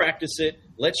 Let's practice it.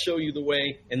 Let's show you the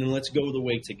way, and then let's go the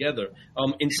way together.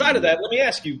 Inside of that, let me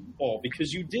ask you, Paul,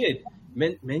 because you did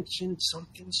mention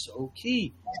something so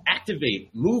key.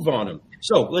 Activate, move on them.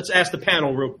 So let's ask the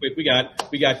panel real quick. We got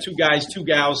two guys, two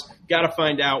gals. Got to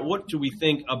find out, what do we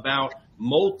think about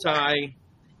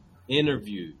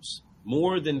multi-interviews?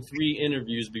 More than 3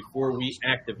 interviews before we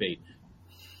activate.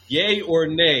 Yay or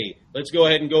nay? Let's go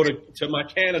ahead and go to my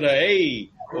Canada. Hey,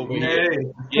 over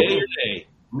here. Yay or nay?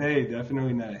 Nay,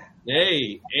 definitely nay.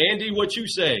 Nay. Andy, what you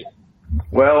say?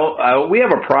 Well, we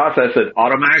have a process at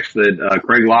Automax that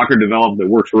Craig Locker developed that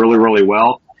works really, really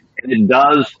well. And it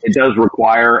does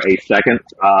require a second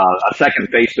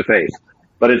face-to-face.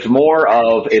 But it's more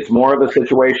of a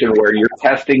situation where you're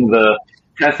testing the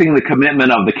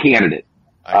commitment of the candidate.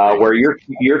 Where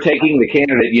you're taking the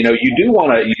candidate, you do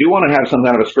want to have some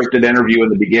kind of a scripted interview in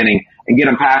the beginning and get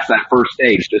them past that first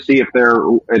stage to see if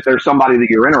there's somebody that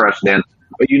you're interested in.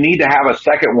 But you need to have a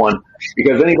second one,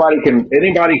 because anybody can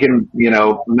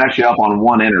mess you up on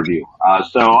one interview.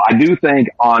 So I do think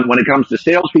when it comes to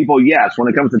salespeople, yes. When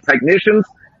it comes to technicians,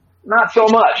 not so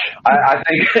much. I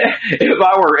think if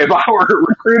I were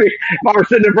recruiting, if I were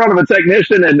sitting in front of a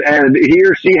technician and he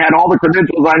or she had all the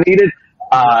credentials I needed,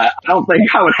 I don't think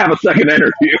I would have a second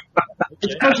interview. I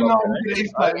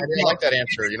like that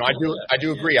answer. I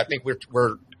do agree. I think we're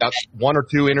that's 1 or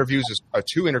 2 interviews,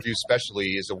 2 interviews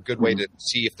especially, is a good way to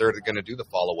see if they're going to do the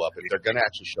follow up, if they're going to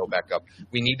actually show back up.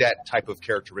 We need that type of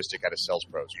characteristic out of sales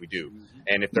pros. We do.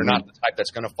 And if they're not the type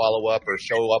that's going to follow up or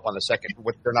show up on the second,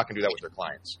 they're not going to do that with their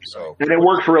clients. So, and it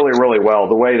works really, really well.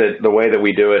 The way that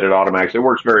we do it at Automax, it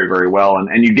works very, very well,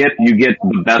 and you get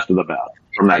the best of the best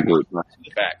from that group.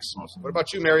 Facts. What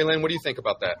about you, Mary Lynn? What do you think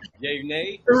about that? Yay,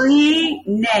 nay? 3,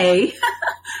 nay.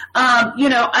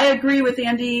 I agree with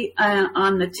Andy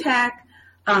on the tech.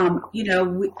 At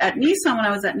Nissan, when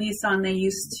I was at Nissan, they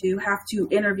used to have to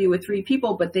interview with 3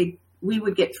 people, but we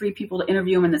would get 3 people to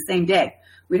interview them in the same day.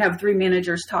 We'd have 3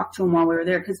 managers talk to them while we were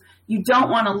there, because you don't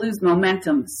want to lose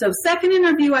momentum. So second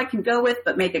interview I can go with,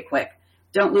 but make it quick.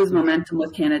 Don't lose momentum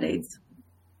with candidates.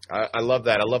 I love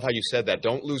that. I love how you said that.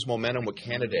 Don't lose momentum with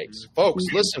candidates. Folks,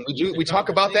 listen, we talk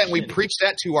about that, and we preach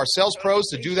that to our sales pros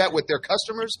to do that with their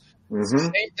customers. It's the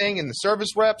same thing in the service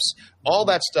reps, all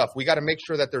that stuff. We got to make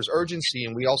sure that there's urgency,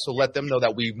 and we also let them know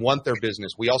that we want their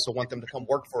business. We also want them to come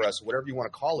work for us, whatever you want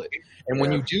to call it. And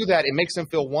when you do that, it makes them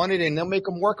feel wanted, and they'll make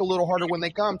them work a little harder when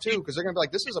they come too, because they're going to be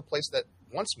like, this is a place that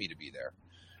wants me to be there.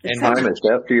 And time is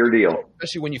up to your deal.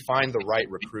 Especially when you find the right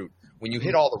recruit. When you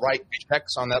hit all the right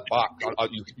checks on that box,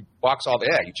 you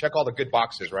check all the good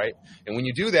boxes, right? And when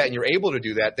you do that and you're able to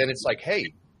do that, then it's like,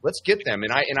 hey, let's get them.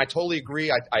 And I totally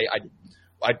agree. I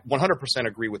 100%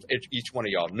 agree with each one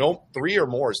of y'all. No, 3 or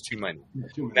more is too many.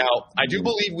 Now, I do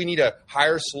believe we need to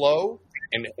hire slow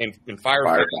and fire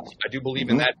fast. I do believe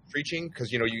in that preaching,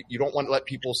 because you don't want to let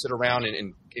people sit around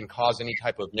and cause any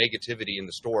type of negativity in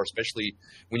the store, especially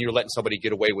when you're letting somebody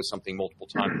get away with something multiple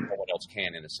times and no one else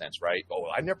can, in a sense, right?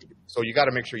 So you got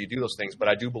to make sure you do those things. But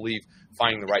I do believe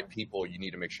finding the right people, you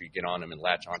need to make sure you get on them and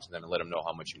latch onto them and let them know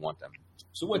how much you want them.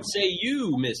 So what say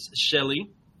you, Miss Shelley?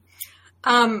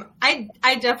 I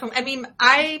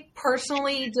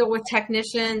personally deal with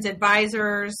technicians,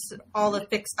 advisors, all the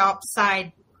fixed ops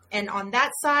side. And on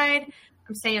that side,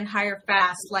 I'm saying hire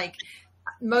fast. Like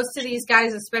most of these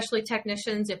guys, especially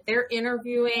technicians, if they're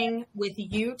interviewing with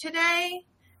you today.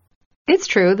 It's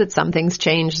true that some things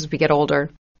change as we get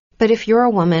older. But if you're a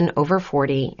woman over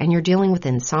 40 and you're dealing with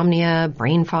insomnia,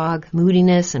 brain fog,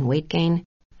 moodiness, and weight gain,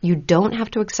 you don't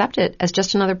have to accept it as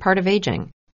just another part of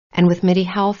aging. And with MIDI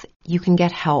Health, you can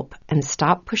get help and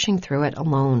stop pushing through it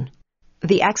alone.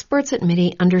 The experts at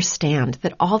MIDI understand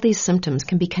that all these symptoms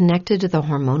can be connected to the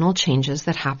hormonal changes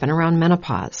that happen around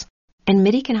menopause, and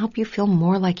MIDI can help you feel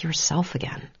more like yourself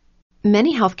again.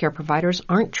 Many healthcare providers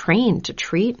aren't trained to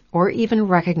treat or even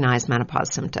recognize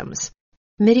menopause symptoms.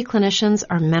 MIDI clinicians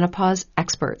are menopause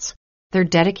experts. They're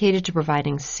dedicated to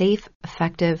providing safe,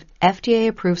 effective,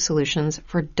 FDA-approved solutions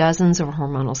for dozens of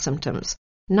hormonal symptoms,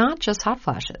 not just hot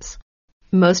flashes.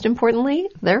 Most importantly,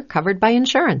 they're covered by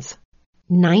insurance.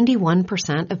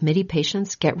 91% of MIDI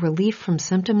patients get relief from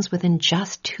symptoms within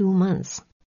just 2 months.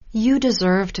 You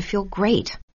deserve to feel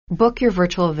great. Book your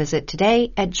virtual visit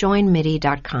today at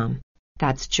joinmidi.com.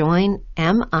 That's joinmidi.com.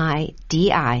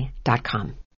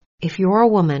 If you're a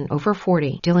woman over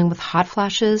 40 dealing with hot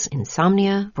flashes,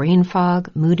 insomnia, brain fog,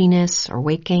 moodiness, or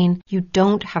weight gain, you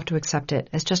don't have to accept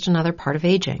it as just another part of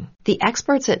aging. The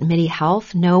experts at MIDI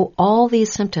Health know all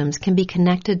these symptoms can be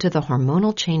connected to the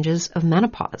hormonal changes of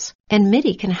menopause, and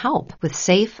MIDI can help with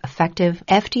safe, effective,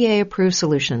 FDA-approved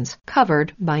solutions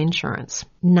covered by insurance.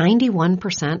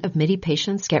 91% of MIDI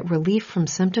patients get relief from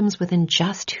symptoms within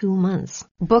just 2 months.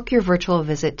 Book your virtual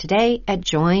visit today at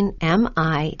joinmidi.com.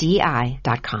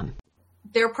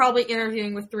 They're probably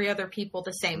interviewing with 3 other people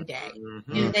the same day.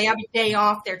 Mm-hmm. And they have a day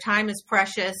off. Their time is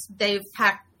precious. They've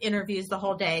packed interviews the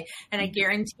whole day. And I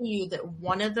guarantee you that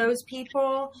one of those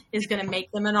people is going to make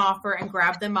them an offer and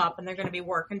grab them up, and they're going to be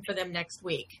working for them next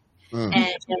week. And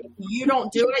if you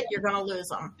don't do it, you're going to lose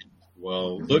them.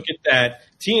 Well, look at that,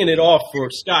 teeing it off for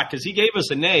Scott, because he gave us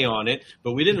a nay on it,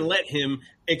 but we didn't let him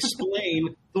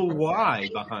explain the why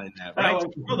behind that, right?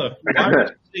 Brother, why would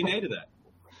you say nay to that?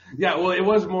 Yeah, well, it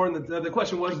was more in the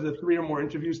question was the 3 or more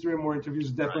interviews. 3 or more interviews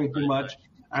is definitely too much.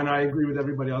 And I agree with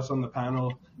everybody else on the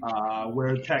panel,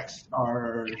 where techs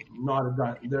are not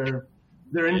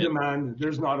they're in demand.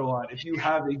 There's not a lot. If you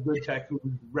have a good tech who's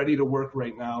ready to work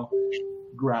right now,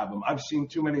 grab them. I've seen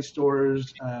too many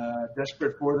stores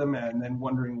desperate for them and then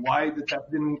wondering why the tech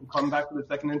didn't come back for the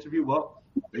second interview. Well,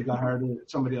 they got hired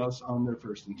somebody else on their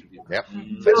first interview. Yep.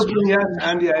 Yeah,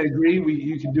 Andy, I agree.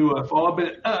 You can do a follow-up,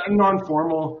 but a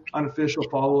non-formal, unofficial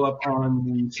follow-up on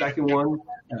the second one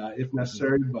if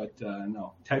necessary. But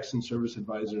no, techs and service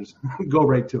advisors, go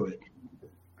right to it.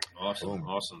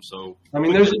 Awesome. So, I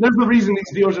mean, there's a reason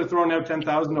these dealers are throwing out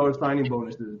 $10,000 signing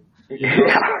bonuses. Yeah.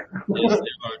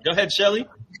 Go ahead, Shelly.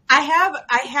 I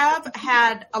have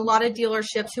had a lot of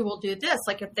dealerships who will do this.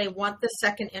 Like if they want the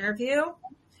second interview,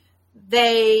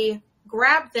 they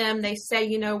grab them. They say,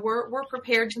 we're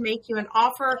prepared to make you an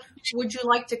offer. Would you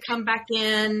like to come back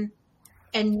in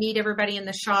and meet everybody in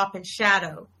the shop and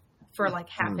shadow for like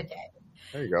half a day?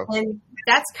 There you go. And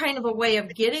that's kind of a way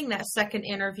of getting that second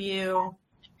interview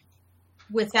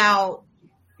without,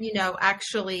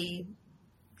 actually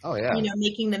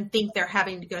making them think they're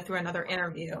having to go through another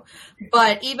interview.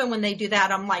 But even when they do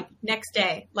that, I'm like, next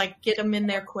day, get them in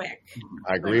there quick.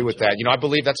 I agree with that. I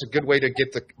believe that's a good way to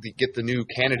get the new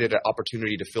candidate an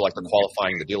opportunity to feel like they're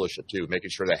qualifying the dealership too, making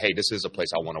sure that, hey, this is a place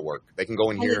I want to work. They can go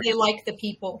in here. And they like the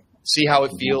people. See how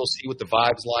it feels, see what the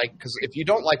vibe's like. Because if you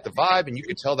don't like the vibe and you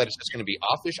can tell that it's just going to be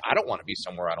offish, I don't want to be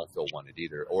somewhere I don't feel wanted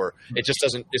either. Or it just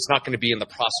doesn't, it's not going to be in the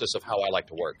process of how I like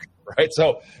to work, right?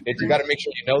 So you got to make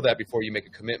sure you know that before you make a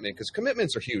commitment, because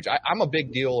commitments are huge. I'm a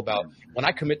big deal about when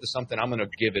I commit to something, I'm going to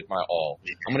give it my all.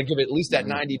 I'm going to give it at least that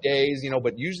 90 days,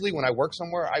 but usually when I work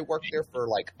somewhere, I work there for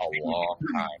like a long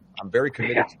time. I'm very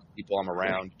committed to the people I'm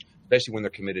around, especially when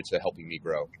they're committed to helping me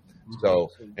grow.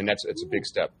 So, and it's a big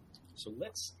step. So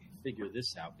let's figure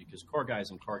this out, because car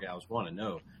guys and car gals want to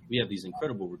know. We have these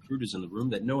incredible recruiters in the room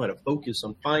that know how to focus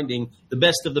on finding the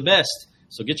best of the best.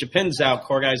 So get your pens out,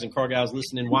 car guys and car gals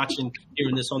listening, watching,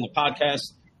 hearing this on the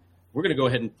podcast. We're going to go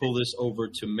ahead and pull this over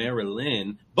to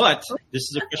Marilyn, but this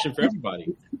is a question for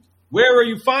everybody. Where are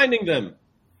you finding them?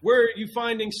 Where are you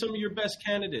finding some of your best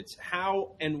candidates?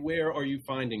 How and where are you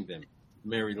finding them?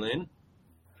 Marilyn?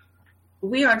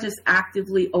 We are just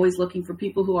actively always looking for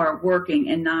people who are working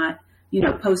and not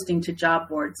posting to job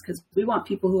boards, because we want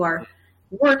people who are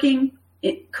working,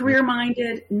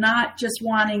 career-minded, not just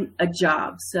wanting a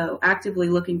job. So actively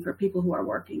looking for people who are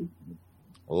working.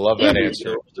 Love that answer.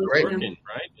 If they're working,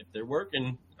 right? If they're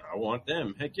working, I want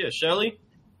them. Heck yeah. Shelly?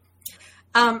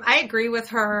 I agree with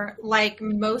her. Like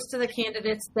most of the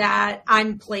candidates that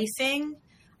I'm placing,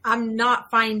 I'm not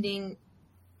finding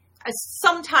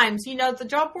sometimes, the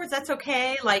job boards, that's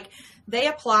okay. Like they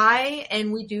apply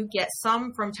and we do get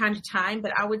some from time to time,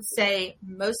 but I would say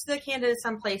most of the candidates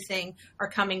I'm placing are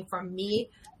coming from me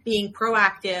being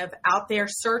proactive out there,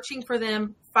 searching for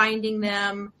them, finding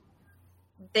them.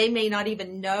 They may not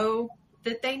even know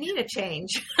that they need a change.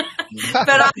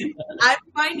 But I'm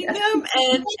finding them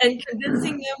and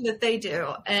convincing them that they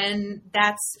do. And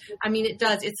that's, I mean, it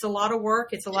does. It's a lot of work.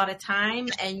 It's a lot of time.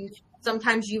 And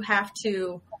sometimes you have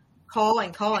to call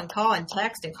and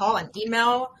text and call and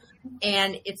email.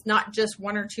 And it's not just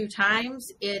one or two times.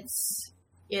 It's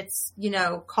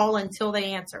call until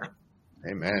they answer.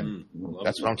 Amen.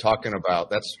 That's what I'm talking about.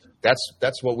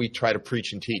 That's what we try to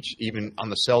preach and teach, even on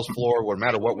the sales floor, no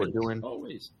matter what we're doing.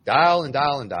 Always dial and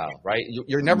dial and dial, right?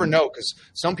 You never know, because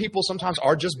some people sometimes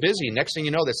are just busy. Next thing you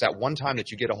know, that's that one time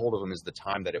that you get a hold of them is the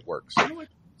time that it works.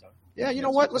 Yeah, you know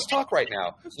what? Let's talk right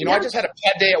now. I just had a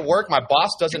bad day at work. My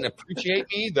boss doesn't appreciate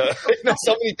me.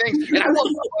 So many things, and I want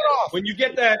to put it off. When you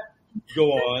get that, go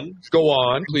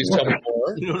on. Please tell me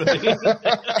more. You know what I mean?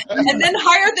 And then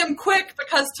hire them quick,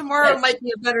 because tomorrow might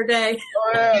be a better day.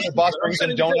 Oh, yeah, the boss brings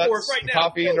in donuts,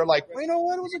 coffee, and they're like, well, you know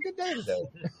what? It was a good day today.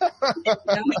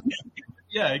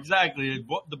 Yeah, exactly.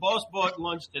 The boss bought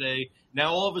lunch today. Now,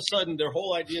 all of a sudden, their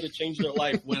whole idea to change their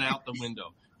life went out the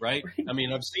window, right? I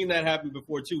mean, I've seen that happen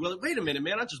before, too. Well, wait a minute,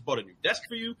 man. I just bought a new desk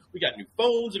for you. We got new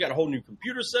phones. We got a whole new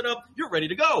computer set up. You're ready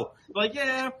to go. Like,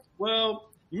 yeah, well,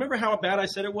 you remember how bad I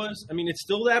said it was? I mean, it's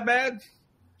still that bad,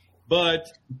 but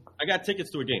I got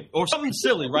tickets to a game or something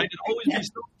silly, right? It'll always be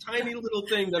some tiny little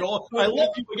thing that I love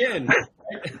you again.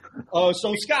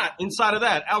 So Scott, inside of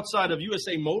that, outside of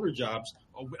USA Motor Jobs,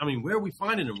 I mean, where are we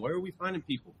finding them? Where are we finding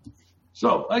people?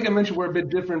 So, like I mentioned, we're a bit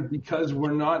different because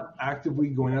we're not actively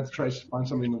going out to try to find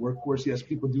somebody in the workforce. Yes,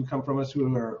 people do come from us who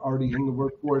are already in the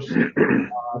workforce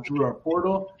through our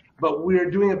portal. But we're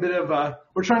doing a bit of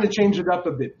we're trying to change it up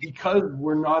a bit because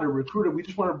we're not a recruiter. We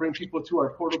just want to bring people to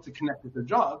our portal to connect with their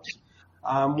jobs.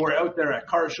 We're out there at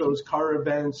car shows, car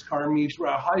events, car meets. We're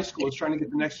at high schools trying to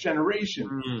get the next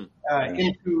generation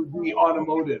into the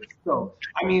automotive. So,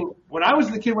 I mean, when I was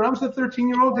the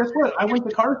 13-year-old, guess what? I went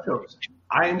to car shows.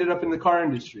 I ended up in the car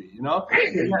industry,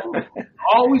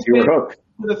 Always been to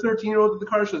the 13-year-old at the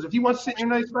car shows. If he wants to sit in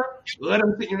your nice car, let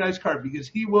him sit in your nice car, because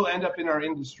he will end up in our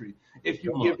industry if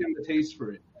you give him the taste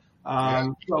for it.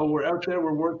 So we're out there.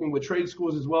 We're working with trade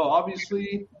schools as well,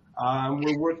 obviously.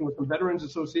 We're working with some veterans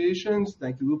associations.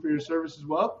 Thank you, Lou, for your service as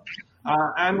well.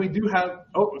 And we do have.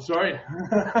 Oh, sorry.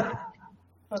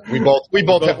 We both.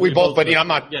 But I'm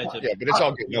not. Yeah, but it's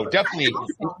all good. No, definitely.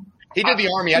 He did the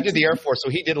Army. I did the Air Force, so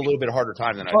he did a little bit harder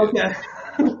time than I did.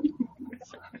 Okay.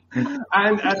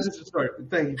 And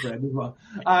thank you, Fred, as well.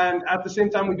 And at the same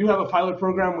time, we do have a pilot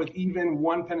program with even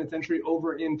one penitentiary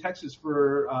over in Texas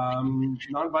for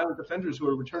nonviolent offenders who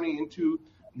are returning into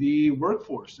the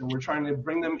workforce, and we're trying to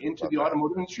bring them into the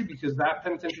automotive industry because that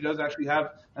penitentiary does actually have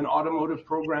an automotive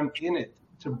program in it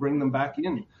to bring them back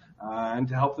in and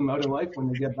to help them out in life when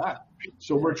they get back.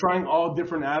 So we're trying all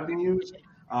different avenues.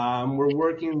 We're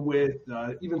working with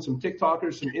even some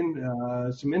TikTokers,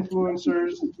 some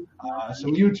influencers,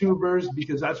 some YouTubers,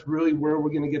 because that's really where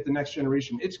we're going to get the next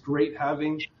generation. It's great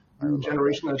having the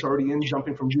generation that's already in,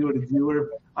 jumping from dealer to dealer.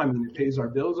 I mean, it pays our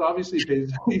bills, obviously. It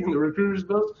pays even the recruiters'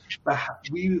 bills. But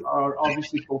we are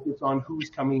obviously focused on who's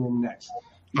coming in next,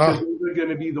 because they're going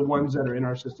to be the ones that are in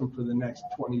our system for the next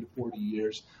 20 to 40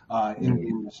 years in the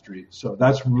industry. So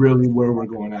that's really where we're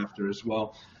going after as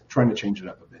well, trying to change it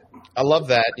up a bit. I love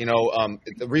that.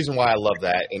 The reason why I love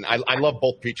that, and I love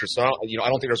both preachers. So I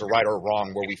don't think there's a right or a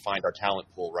wrong where we find our talent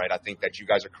pool, right? I think that you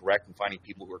guys are correct in finding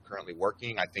people who are currently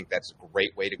working. I think that's a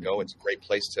great way to go. It's a great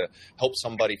place to help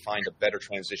somebody find a better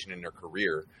transition in their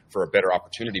career for a better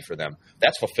opportunity for them.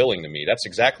 That's fulfilling to me. That's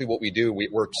exactly what we do.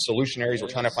 We're solutionaries. We're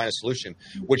trying to find a solution.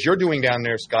 What you're doing down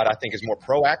there, Scott, I think is more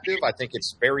proactive. I think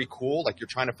it's very cool. Like, you're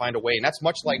trying to find a way, and that's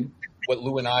much like what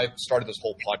Lou and I started this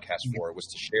whole podcast for. It was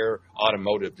to share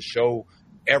automotive, to show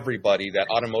everybody that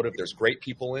automotive, there's great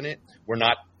people in it. We're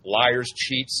not liars,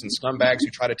 cheats, and scumbags who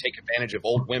try to take advantage of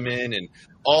old women and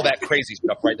all that crazy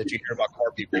stuff, right, that you hear about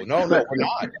car people. No, we're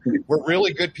not. We're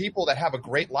really good people that have a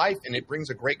great life, and it brings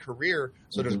a great career,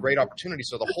 so there's great opportunity.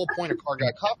 So the whole point of Car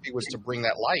Guy Coffee was to bring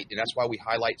that light, and that's why we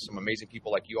highlight some amazing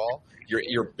people like you all,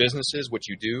 your businesses, what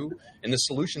you do. And the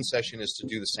solution session is to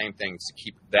do the same things, to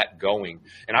keep that going.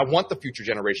 And I want the future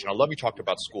generation. I love you talked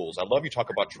about schools. I love you talk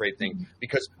about trade thing,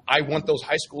 because I want those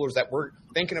high schoolers that were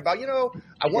thinking about,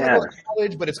 I want to go to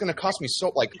college, but it's going to cost me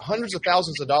hundreds of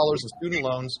thousands of dollars in student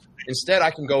loans. Instead,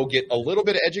 I can go get a little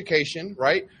bit of education,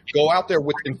 right? Go out there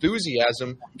with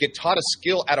enthusiasm, get taught a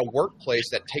skill at a workplace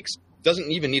that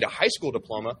doesn't even need a high school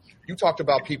diploma. You talked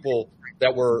about people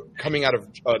that were coming out of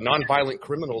nonviolent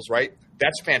criminals, right?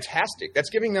 That's fantastic. That's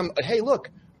giving them, hey, look,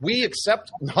 We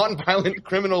accept nonviolent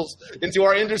criminals into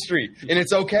our industry, and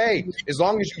it's okay as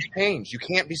long as you change. You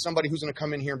can't be somebody who's going to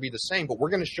come in here and be the same, but we're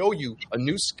going to show you a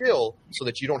new skill so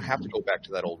that you don't have to go back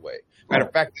to that old way. Matter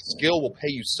of fact, the skill will pay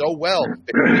you so well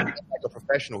that you're like a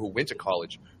professional who went to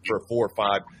college for 4,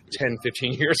 5, 10,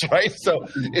 15 years, right? So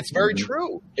it's very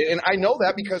true, and I know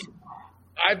that because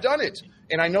I've done it,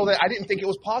 and I know that I didn't think it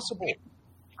was possible.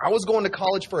 I was going to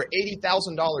college for an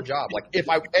 $80,000 job. Like if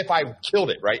I killed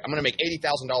it, right, I'm going to make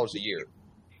 $80,000 a year.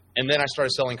 And then I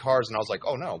started selling cars, and I was like,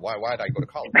 oh no, why did I go to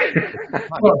college?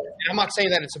 I'm not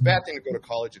saying that it's a bad thing to go to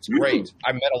college. It's great.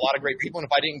 I met a lot of great people, and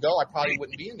if I didn't go, I probably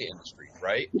wouldn't be in the industry,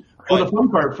 right? Well, the fun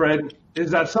part, Fred, is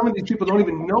that some of these people don't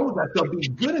even know that they'll be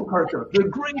good in car sales. They're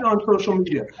great on social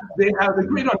media. They're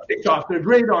great on TikTok. They're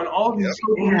great on all these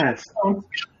social media accounts.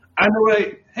 And they're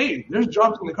like, hey, there's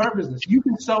jobs in the car business. You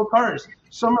can sell cars.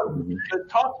 Some of the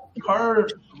top car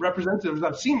representatives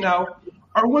I've seen now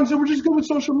are ones that were just good with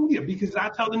social media because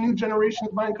that's how the new generation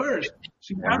is buying cars.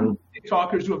 So you have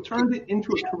TikTokers who have turned it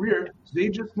into a career. They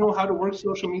just know how to work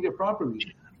social media properly.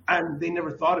 And they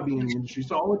never thought of being in the industry.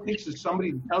 So all it takes is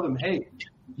somebody to tell them, hey,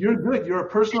 you're good. You're a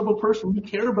personable person. You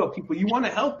care about people. You want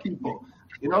to help people.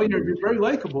 You know, you're very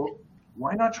likable.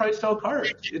 Why not try sell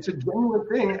cars? It's a genuine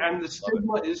thing, and the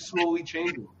stigma is slowly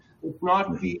changing. It's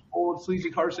not the old sleazy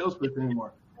car salesperson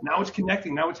anymore. Now it's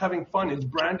connecting. Now it's having fun. It's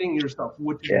branding yourself,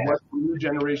 which is what the new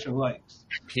generation likes.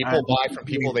 People buy from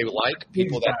people they like,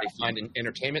 people that they find in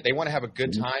entertainment. They want to have a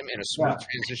good time and a smooth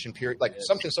transition period, like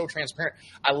something so transparent.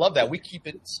 I love that. We keep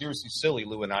it seriously silly,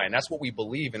 Lou and I, and that's what we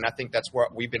believe, and I think that's where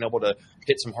we've been able to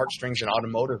hit some heartstrings in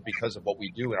automotive because of what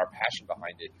we do and our passion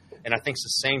behind it. And I think it's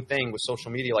the same thing with social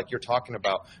media like you're talking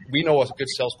about. We know a good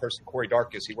salesperson, Corey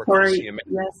Darkus. He works for CMA.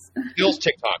 Yes. Kills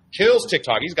TikTok.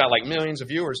 He's got like millions of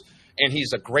viewers. And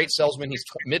he's a great salesman. He's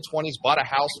mid-20s, bought a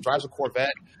house, drives a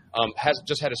Corvette, has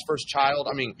just had his first child.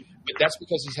 I mean, but that's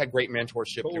because he's had great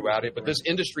mentorship throughout it. But this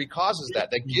industry causes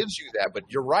that gives you that. But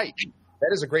you're right.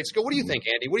 That is a great skill. What do you think,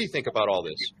 Andy? What do you think about all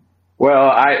this?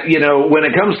 Well, when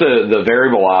it comes to the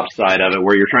variable ops side of it,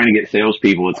 where you're trying to get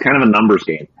salespeople, it's kind of a numbers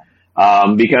game.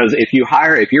 Because if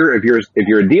you're a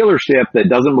dealership that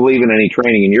doesn't believe in any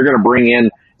training and you're going to bring in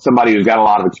somebody who's got a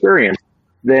lot of experience,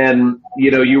 then,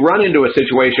 you run into a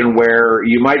situation where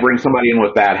you might bring somebody in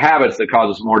with bad habits that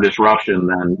causes more disruption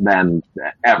than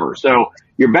ever. So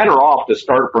you're better off to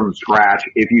start from scratch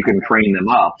if you can train them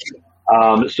up.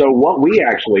 So what we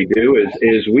actually do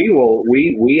is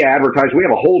we advertise. We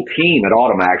have a whole team at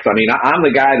Automax. I mean, I'm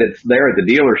the guy that's there at the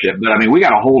dealership, but I mean, we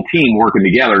got a whole team working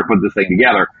together to put this thing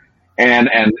together. And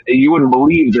you wouldn't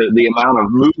believe the amount of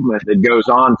movement that goes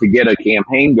on to get a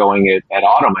campaign going at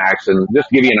Automax. And just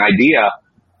to give you an idea,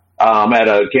 at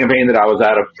a campaign that I was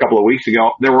at a couple of weeks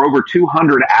ago, there were over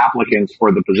 200 applicants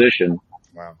for the position.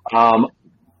 Wow.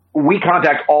 We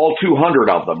contact all 200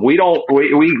 of them. We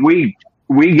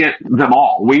get them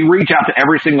all. We reach out to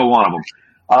every single one of them.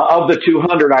 Of the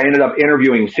 200, I ended up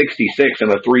interviewing 66 in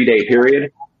a 3-day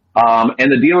period.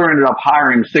 And the dealer ended up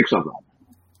hiring 6 of them.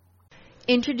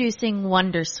 Introducing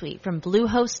Wondersuite from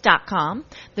Bluehost.com,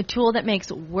 the tool that makes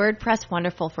WordPress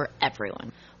wonderful for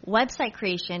everyone. Website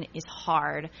creation is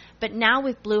hard, but now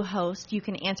with Bluehost, you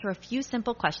can answer a few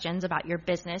simple questions about your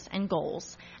business and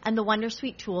goals, and the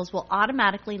Wondersuite tools will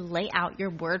automatically lay out your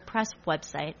WordPress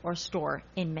website or store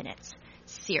in minutes.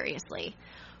 Seriously.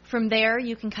 From there,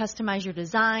 you can customize your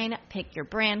design, pick your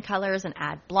brand colors, and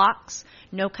add blocks.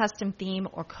 No custom theme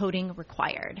or coding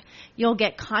required. You'll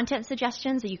get content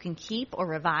suggestions that you can keep or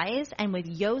revise, and with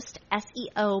Yoast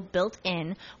SEO built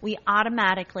in, we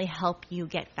automatically help you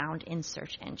get found in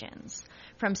search engines.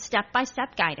 From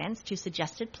step-by-step guidance to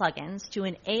suggested plugins to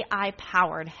an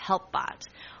AI-powered help bot,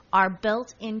 our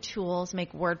built-in tools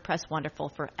make WordPress wonderful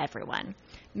for everyone.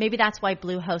 Maybe that's why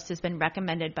Bluehost has been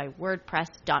recommended by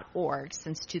WordPress.org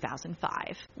since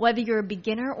 2005. Whether you're a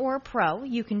beginner or a pro,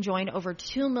 you can join over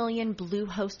 2 million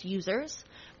Bluehost users.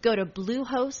 Go to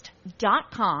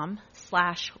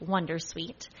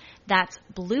bluehost.com/Wondersuite. That's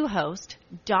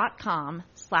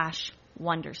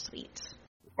bluehost.com/Wondersuite.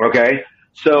 Okay.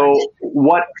 So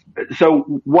what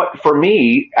for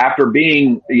me, after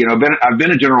being, I've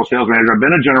been a general sales manager, I've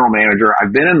been a general manager,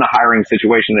 I've been in the hiring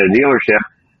situation at a dealership,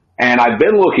 and I've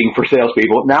been looking for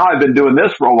salespeople. Now I've been doing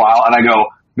this for a while, and I go,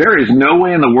 there is no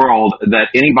way in the world that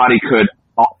anybody could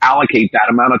allocate that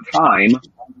amount of time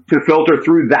to filter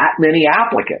through that many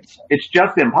applicants. It's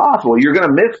just impossible. You're going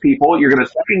to miss people. You're going to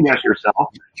second guess yourself.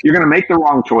 You're going to make the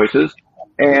wrong choices.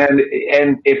 And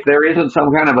if there isn't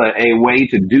some kind of a way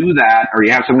to do that, or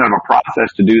you have some kind of a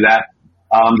process to do that,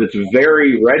 that's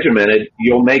very regimented,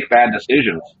 you'll make bad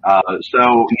decisions.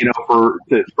 So,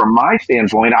 from my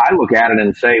standpoint, I look at it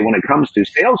and say, when it comes to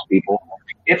salespeople,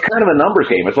 it's kind of a numbers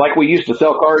game. It's like we used to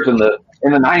sell cars in the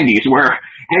 90s where,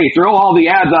 hey, throw all the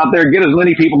ads out there, get as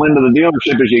many people into the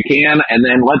dealership as you can, and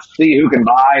then let's see who can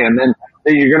buy, and then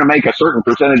you're going to make a certain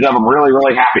percentage of them really,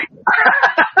 really happy.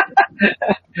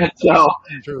 So,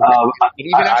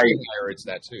 even after you hire, it's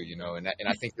that too, and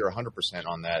I think you're 100%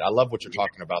 on that. I love what you're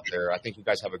talking about there. I think you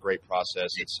guys have a great process.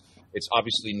 It's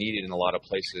obviously needed in a lot of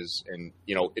places, and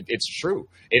it's true.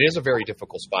 It is a very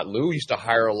difficult spot. Lou used to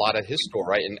hire a lot at his store,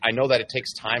 right? And I know that it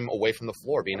takes time away from the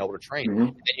floor, being able to train,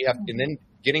 and then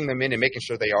getting them in and making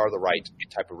sure they are the right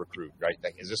type of recruit, right?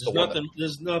 Like, is this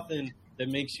There's nothing that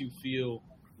makes you feel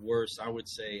worse, I would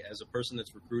say, as a person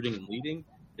that's recruiting and leading,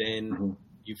 than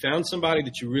you found somebody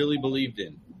that you really believed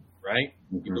in, right?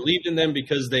 You believed in them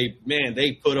because they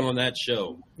put on that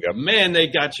show. Yep. Man, they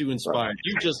got you inspired.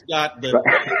 You just got the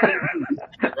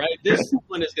right. This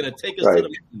one is going to take us to the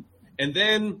moon. And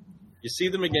then you see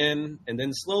them again, and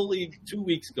then slowly 2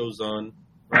 weeks goes on,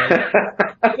 right?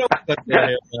 They don't cut their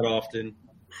hair that often.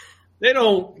 They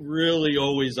don't really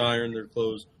always iron their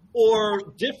clothes, or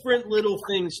different little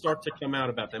things start to come out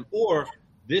about them, or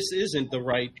this isn't the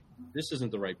right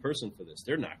person for this.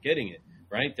 They're not getting it,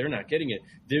 right? They're not getting it.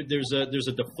 There's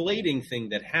a deflating thing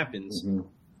that happens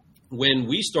when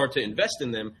we start to invest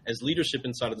in them as leadership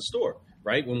inside of the store,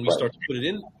 right? When we start to put it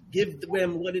in, give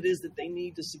them what it is that they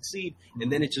need to succeed,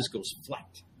 and then it just goes flat,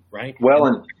 right? Well,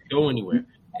 and go anywhere.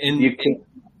 And you can't.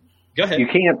 Go ahead. You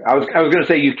can't. I was going to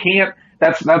say you can't.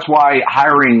 That's why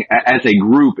hiring as a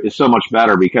group is so much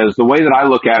better, because the way that I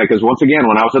look at it, because once again,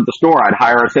 when I was at the store, I'd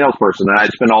hire a salesperson and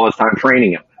I'd spend all this time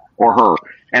training him or her,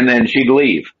 and then she'd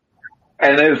leave.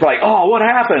 And it was like, oh, what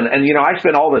happened? And, I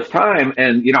spent all this time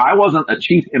and, I wasn't a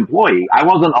chief employee. I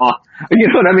wasn't you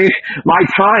know what I mean? My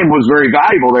time was very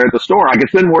valuable there at the store. I could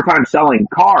spend more time selling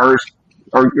cars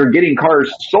or getting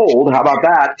cars sold. How about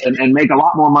that? And make a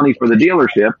lot more money for the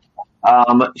dealership.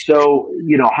 So,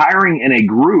 hiring in a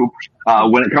group,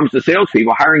 when it comes to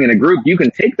salespeople, hiring in a group, you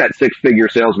can take that 6-figure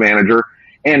sales manager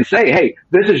and say, hey,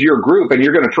 this is your group and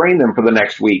you're going to train them for the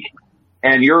next week.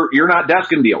 And you're not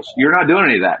desking deals. You're not doing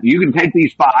any of that. You can take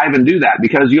these 5 and do that,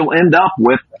 because you'll end up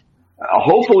with,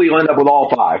 hopefully you'll end up with all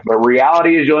 5, but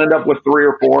reality is you'll end up with 3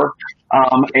 or 4.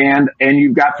 And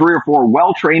you've got 3 or 4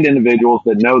 well-trained individuals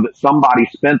that know that somebody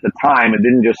spent the time and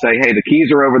didn't just say, hey, the keys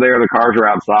are over there, the cars are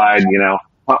outside,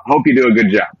 hope you do a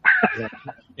good job.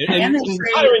 And it's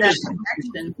creating that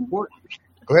connection.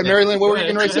 Go ahead, Mary Lynn. What were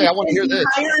you going to say? I want to hear this.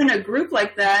 Hire in a group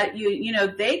like that,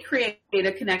 they create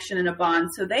a connection and a bond,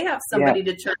 so they have somebody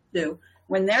to turn to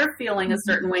when they're feeling a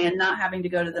certain way and not having to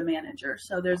go to the manager.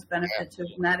 So there's benefit to it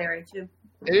in that area too.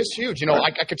 It is huge. I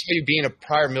could tell you, being a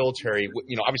prior military,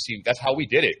 obviously that's how we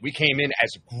did it. We came in as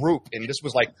a group, and this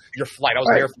was like your flight. I was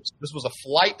there. This was a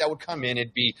flight that would come in.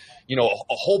 It'd be, a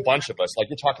whole bunch of us. Like,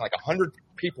 you're talking like 100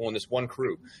 people in this one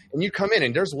crew. And you come in,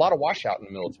 and there's a lot of washout in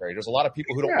the military. There's a lot of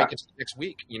people who don't make it to the next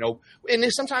week, And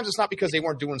then sometimes it's not because they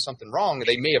weren't doing something wrong.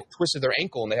 They may have twisted their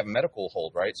ankle, and they have a medical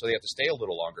hold, right? So they have to stay a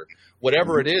little longer.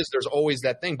 Whatever it is, there's always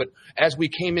that thing. But as we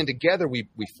came in together, we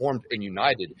formed and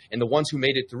united. And the ones who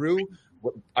made it through,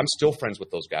 I'm still friends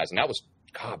with those guys, and that was,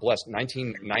 God bless,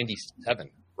 1997,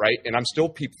 right? And I'm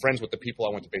still friends with the people I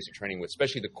went to basic training with,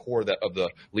 especially the core of the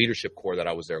leadership core that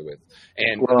I was there with.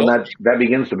 And that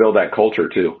begins to build that culture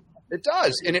too. It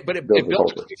does, but it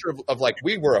built a culture of like,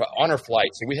 we were an honor flight,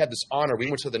 so we had this honor. We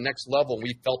went to the next level, and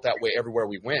we felt that way everywhere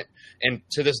we went. And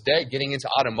to this day, getting into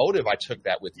automotive, I took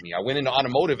that with me. I went into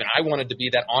automotive, and I wanted to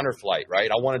be that honor flight,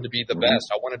 right? I wanted to be the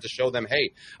best. I wanted to show them,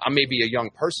 hey, I may be a young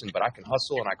person, but I can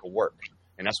hustle and I can work.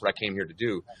 And that's what I came here to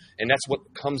do. And that's what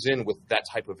comes in with that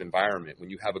type of environment. When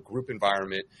you have a group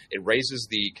environment, it raises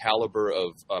the caliber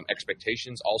of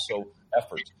expectations, also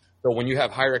effort. So when you have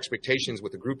higher expectations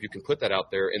with a group, you can put that out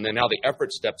there, and then now the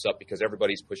effort steps up because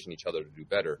everybody's pushing each other to do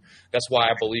better. That's why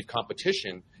I believe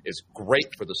competition is great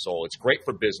for the soul. It's great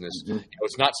for business.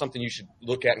 It's not something you should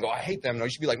look at and go, I hate them. No, you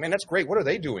should be like, man, that's great. What are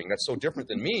they doing? That's so different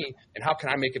than me, and how can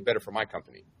I make it better for my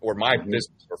company or my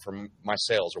business or for my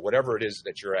sales or whatever it is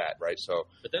that you're at, right? So,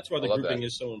 but that's why the grouping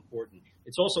is so important.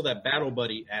 It's also that battle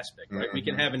buddy aspect, right? We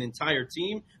can have an entire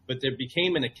team, but there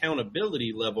became an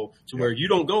accountability level to where you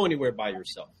don't go anywhere by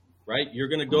yourself. Right? You're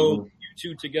going to go, you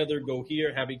two together, go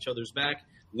here, have each other's back,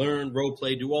 learn, role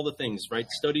play, do all the things, right?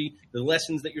 Study the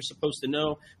lessons that you're supposed to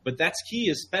know. But that's key,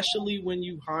 especially when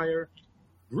you hire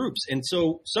groups. And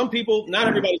so some people, not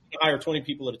everybody's going to hire 20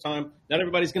 people at a time. Not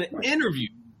everybody's going to interview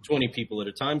 20 people at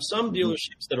a time. Some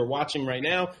dealerships that are watching right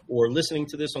now or listening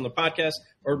to this on the podcast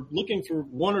are looking for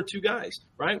 1 or 2 guys,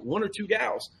 right? 1 or 2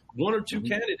 gals one or two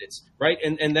candidates, right?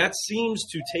 And that seems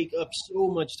to take up so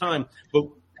much time. But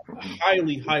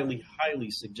highly, highly, highly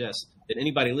suggest that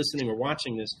anybody listening or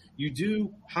watching this, you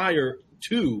do hire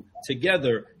two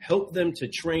together, help them to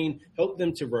train, help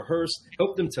them to rehearse,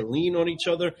 help them to lean on each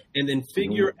other, and then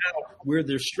figure out where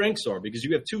their strengths are, because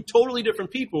you have two totally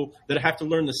different people that have to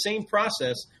learn the same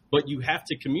process, but you have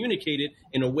to communicate it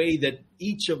in a way that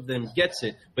each of them gets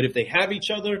it. But if they have each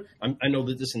other, I know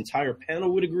that this entire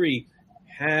panel would agree,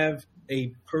 have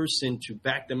a person to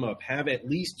back them up, have at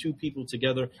least two people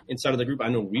together inside of the group. I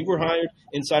know we were hired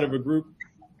inside of a group,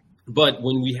 but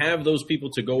when we have those people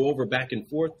to go over back and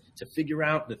forth to figure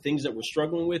out the things that we're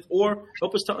struggling with or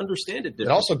help us to understand it. It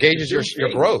also gauges your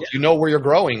growth. Yeah. You know where you're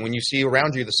growing. When you see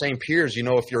around you the same peers, you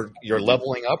know if you're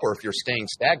leveling up or if you're staying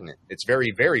stagnant. It's very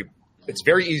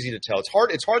easy to tell. It's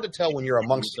hard to tell when you're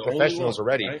amongst professionals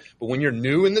already. Right? But when you're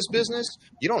new in this business,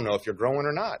 you don't know if you're growing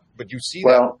or not. But you see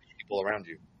that people around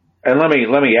you. And let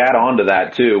me add on to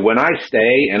that too. When I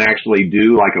stay and actually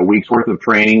do like a week's worth of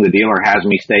training, the dealer has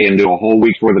me stay and do a whole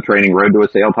week's worth of training, road to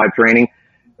a sale type training.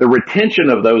 The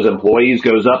retention of those employees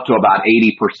goes up to about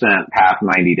 80% past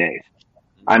 90 days.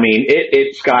 I mean,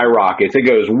 it skyrockets. It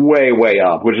goes way, way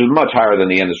up, which is much higher than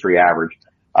the industry average.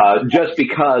 Just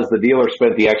because the dealer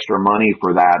spent the extra money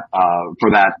for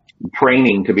that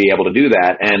training to be able to do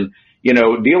that. And, you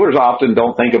know, dealers often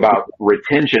don't think about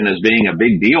retention as being a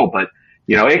big deal, but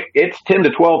you know, it's $10,000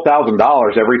 to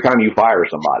 $12,000 every time you fire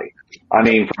somebody. I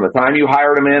mean, from the time you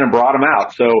hired them in and brought them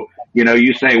out. So, you know,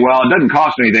 you say, well, it doesn't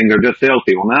cost anything. They're just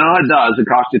salespeople. No, it does. It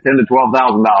costs you $10,000 to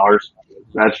 $12,000.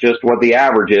 That's just what the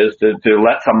average is to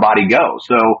let somebody go.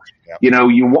 So, you know,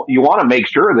 you want to make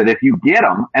sure that if you get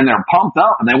them and they're pumped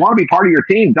up and they want to be part of your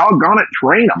team, doggone it,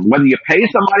 train them. Whether you pay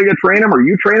somebody to train them or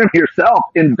you train them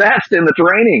yourself, invest in the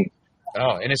training.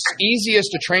 Oh, and it's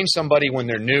easiest to train somebody when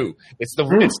they're new. It's the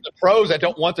pros that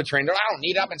don't want to train. I don't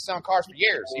need it. I've been selling cars for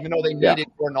years, even though they need it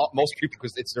for most people,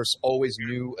 because there's always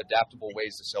new adaptable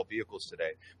ways to sell vehicles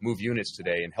today, move units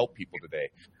today, and help people today.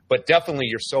 But definitely,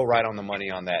 you're so right on the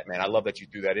money on that, man. I love that you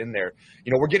threw that in there.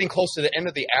 You know, we're getting close to the end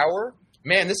of the hour.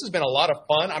 Man, this has been a lot of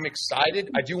fun. I'm excited.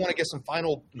 I do want to get some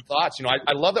final thoughts. You know,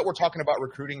 I love that we're talking about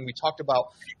recruiting. We talked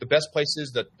about the best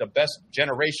places, the best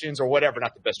generations or whatever,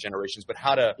 not the best generations, but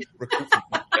how to recruit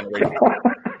from generations.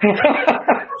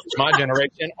 It's my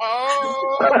generation.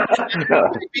 Oh,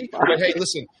 but hey,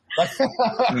 listen.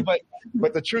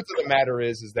 But the truth of the matter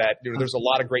is that there's a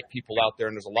lot of great people out there,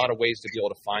 and there's a lot of ways to be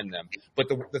able to find them. But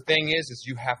the thing is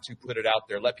you have to put it out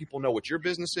there. Let people know what your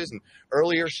business is. And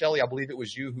earlier, Shelly, I believe it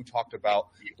was you who talked about,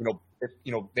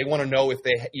 they want to know if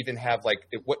they even have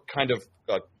what kind of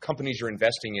companies you're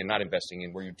not investing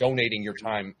in, where you're donating your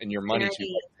time and your money to.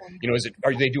 You know,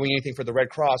 are they doing anything for the Red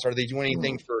Cross? Are they doing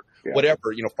anything for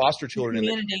whatever? You know, foster children.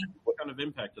 What kind of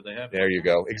impact do they have? There you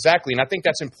go. Exactly. And I think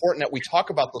that's important that we talk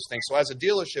about those things. So as a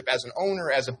dealership, as an owner,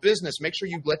 as a business, make sure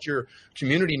you let your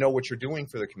community know what you're doing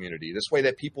for the community. This way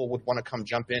that people would want to come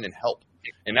jump in and help.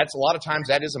 And that's a lot of times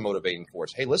that is a motivating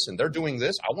force. Hey, listen, they're doing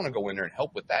this. I want to go in there and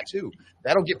help with that too.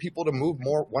 That'll get people to move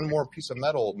one more piece of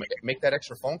metal, make that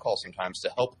extra phone call sometimes to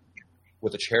help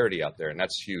with a charity out there, and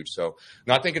that's huge. So,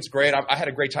 no, I think it's great. I had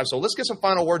a great time. So let's get some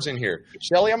final words in here.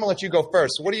 Shelly, I'm going to let you go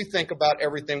first. So what do you think about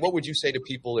everything? What would you say to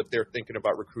people if they're thinking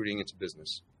about recruiting into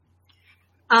business?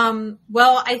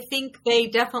 Well, I think they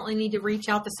definitely need to reach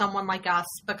out to someone like us,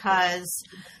 because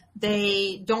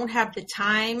they don't have the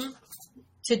time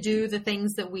to do the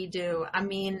things that we do. I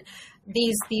mean,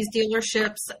 these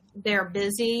dealerships, they're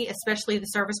busy, especially the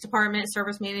service department.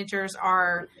 Service managers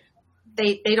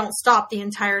they don't stop the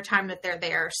entire time that they're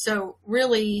there. So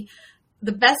really,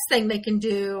 the best thing they can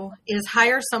do is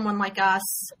hire someone like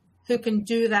us who can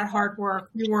do that hard work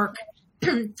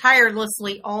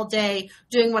tirelessly all day,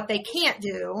 doing what they can't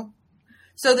do,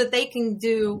 so that they can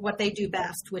do what they do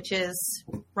best, which is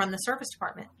run the service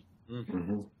department.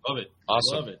 Mm-hmm. Love it.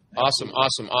 Awesome. Love it.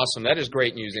 Awesome. That is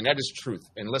great news, and that is truth.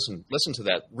 And listen to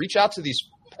that. Reach out to these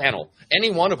panel,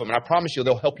 any one of them, and I promise you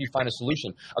they'll help you find a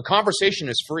solution. A conversation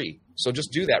is free, so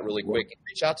just do that really quick and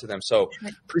reach out to them. So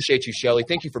appreciate you, Shelly.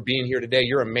 Thank you for being here today.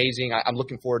 You're amazing. I'm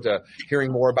looking forward to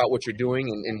hearing more about what you're doing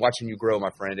and watching you grow,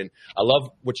 my friend. And I love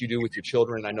what you do with your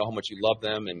children. I know how much you love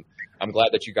them, and I'm glad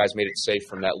that you guys made it safe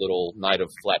from that little night of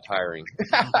flat tiring.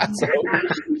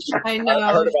 I know.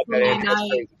 I heard about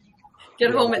that.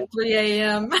 Get home at 3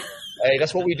 a.m. Hey,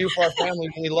 that's what we do for our family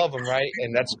when we love them, right?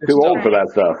 And that's too old for that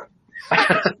stuff.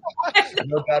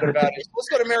 No doubt about it. Let's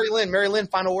go to Mary Lynn. Mary Lynn,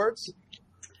 final words?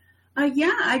 I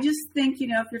just think,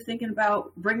 if you're thinking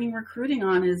about bringing recruiting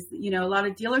on, is, a lot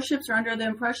of dealerships are under the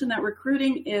impression that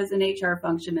recruiting is an HR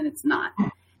function, and it's not.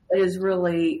 is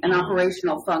really an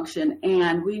operational function.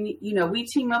 And we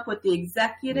team up with the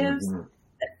executives.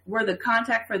 We're the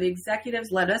contact for the executives.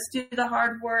 Let us do the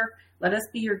hard work. Let us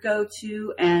be your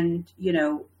go-to, and,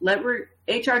 let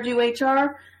HR do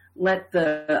HR. Let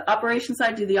the operation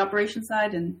side do the operation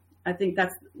side. And I think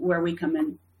that's where we come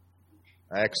in.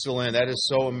 Excellent. That is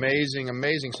so amazing.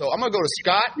 So I'm going to go to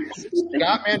Scott.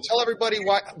 Scott, man, tell everybody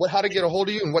how to get a hold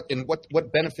of you and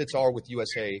what benefits are with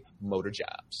USA Motor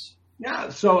Jobs. Yeah,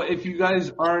 so if you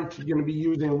guys aren't going to be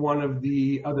using one of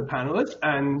the other panelists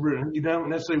and you don't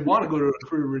necessarily want to go to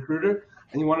a recruiter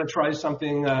and you want to try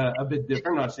something a bit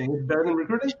different, not saying it's better than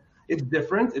recruiting, it's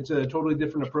different. It's a totally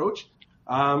different approach.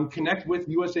 Connect with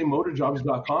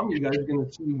usamotorjobs.com. You guys are going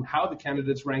to see how the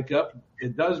candidates rank up.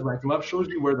 It does rank them up, shows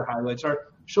you where the highlights are,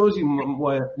 shows you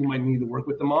what you might need to work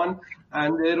with them on,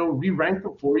 and it'll re-rank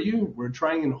them for you. We're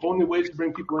trying in whole new ways to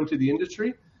bring people into the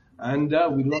industry. And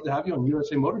we'd love to have you on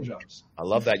USA Motor Jobs. I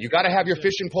love that. You got to have your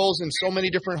fishing poles in so many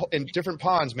different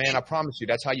ponds, man. I promise you,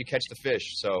 that's how you catch the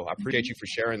fish. So I appreciate you for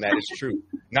sharing that. It's true.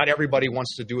 Not everybody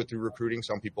wants to do it through recruiting.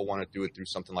 Some people want to do it through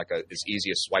something like as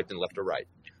easy as swiping left or right.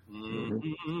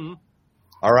 Mm-hmm.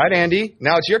 All right, Andy.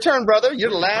 Now it's your turn, brother.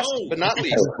 You're the last but not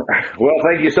least. Well,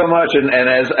 thank you so much. And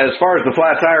as far as the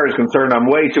flat tire is concerned, I'm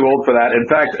way too old for that. In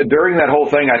fact, during that whole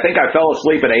thing, I think I fell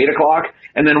asleep at 8 o'clock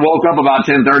and then woke up about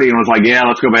 10:30 and was like, yeah,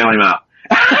 let's go bail him out.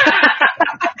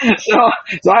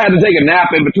 so I had to take a nap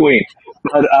in between.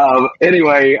 But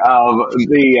anyway,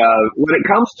 when it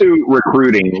comes to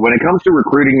recruiting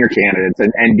your candidates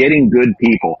and getting good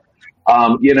people,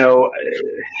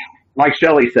 like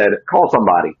Shelly said, call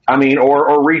somebody. I mean,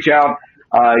 or reach out.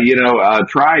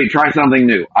 Try something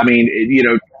new. I mean,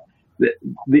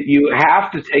 you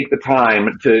have to take the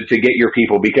time to get your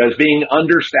people, because being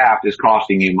understaffed is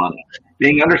costing you money.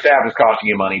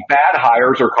 Bad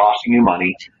hires are costing you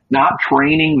money. Not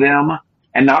training them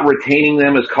and not retaining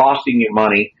them is costing you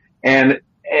money. And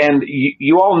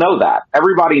you all know that.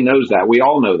 Everybody knows that. We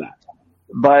all know that.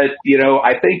 But,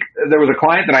 I think there was a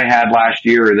client that I had last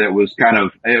year that was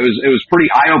it was pretty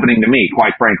eye-opening to me,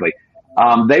 quite frankly.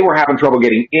 They were having trouble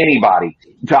getting anybody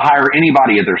to hire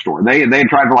anybody at their store. They had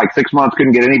tried for like 6 months,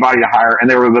 couldn't get anybody to hire, and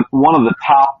they were one of the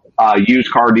top used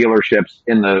car dealerships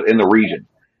in the region.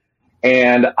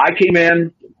 And I came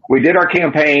in, we did our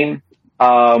campaign. They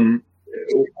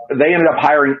ended up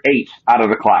hiring 8 out of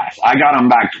the class. I got them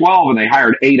back 12, and they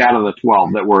hired 8 out of the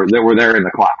 12 that were there in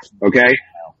the class. Okay.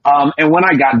 And when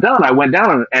I got done, I went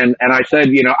down and I said,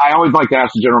 I always like to ask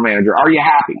the general manager, are you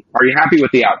happy? Are you happy with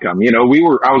the outcome?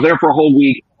 I was there for a whole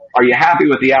week. Are you happy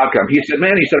with the outcome? He said,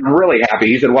 I'm really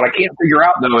happy. He said, what I can't figure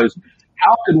out though is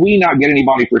how could we not get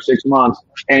anybody for 6 months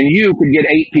and you could get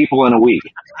 8 people in a week?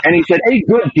 And he said, 8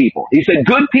 good people. He said,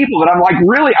 good people. But I'm like,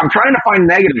 really? I'm trying to find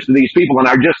negatives to these people and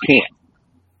I just can't.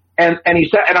 And he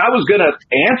said, and I was going to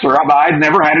answer, but I'd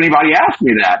never had anybody ask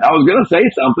me that. I was going to say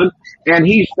something, and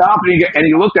he stopped and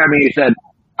he looked at me and he said,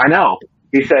 I know.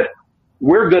 He said,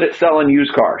 we're good at selling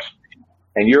used cars,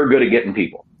 and you're good at getting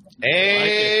people.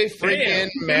 Hey, freaking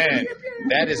man.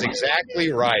 That is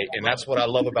exactly right, and that's what I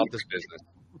love about this business.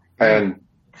 And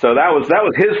so that was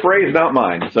his phrase, not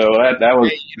mine. So that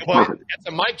was perfect. That's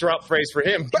a mic drop phrase for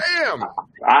him. Bam!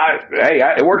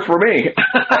 It works for me.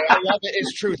 I love it.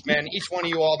 It's truth, man. Each one of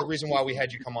you all, the reason why we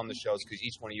had you come on the show is because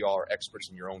each one of you all are experts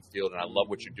in your own field, and I love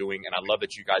what you're doing, and I love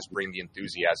that you guys bring the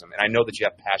enthusiasm, and I know that you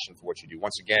have passion for what you do.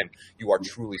 Once again, you are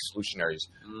truly solutionaries.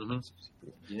 Mm-hmm.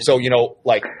 Yeah. So,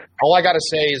 all I got to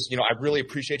say is, I really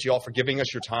appreciate you all for giving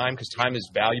us your time, because time is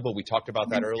valuable. We talked about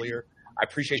that earlier. I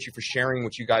appreciate you for sharing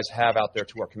what you guys have out there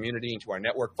to our community and to our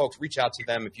network. Folks, reach out to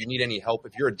them if you need any help.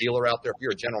 If you're a dealer out there, if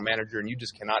you're a general manager and you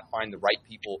just cannot find the right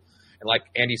people, and like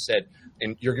Andy said,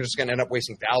 and you're just going to end up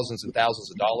wasting thousands and thousands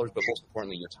of dollars, but most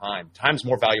importantly, your time. Time's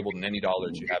more valuable than any dollar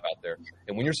that you have out there.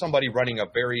 And when you're somebody running a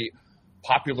very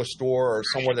popular store or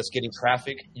somewhere that's getting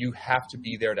traffic, you have to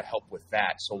be there to help with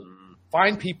that. So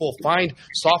find people, find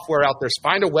software out there,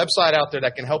 find a website out there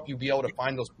that can help you be able to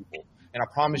find those people. And I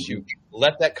promise you,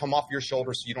 let that come off your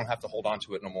shoulders so you don't have to hold on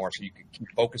to it no more, so you can keep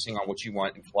focusing on what you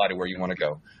want and fly to where you want to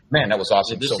go. Man, that was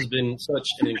awesome. This has been such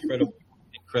an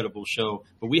incredible show.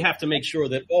 But we have to make sure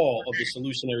that all of the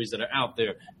solutionaries that are out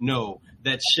there know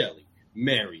that Shelly,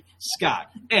 Mary, Scott,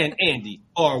 and Andy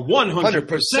are 100%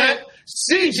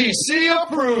 CGC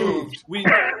approved. We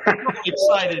are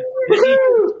excited that each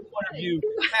one of you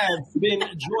have been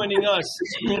joining us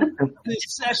in this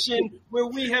session where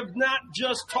we have not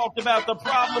just talked about the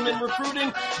problem in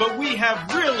recruiting, but we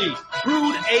have really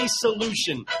brewed a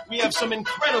solution. We have some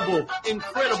incredible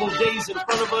days in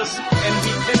front of us, and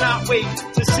we cannot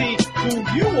wait to see who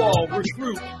you all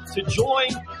recruit to join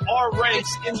our ranks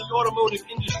in the automotive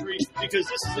industry, because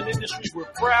this is an industry we're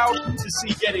proud to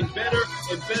see getting better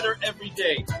and better every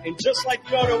day. And just like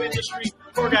the auto industry,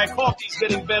 Car Guy Coffee is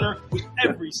getting better with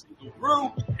every single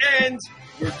brew, and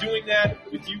we're doing that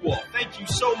with you all. Thank you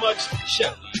so much,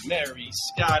 Shelly, Mary,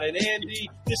 Scott, and Andy.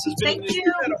 This has been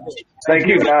incredible. Thank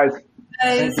you, guys.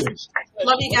 Guys,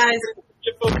 Love you guys.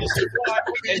 Get focused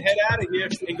and head out of here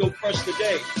and go crush the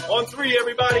day. On 3,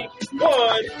 everybody.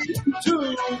 1,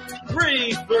 2,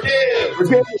 3. Forget.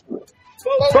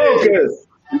 Focus.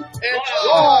 And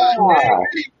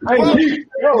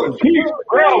keep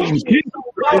growing. It's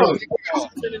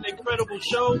been an incredible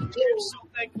show. We're so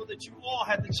thankful that you all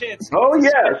had the chance to Oh,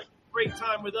 yes. spend a great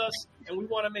time with us, and we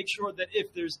want to make sure that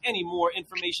if there's any more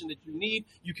information that you need,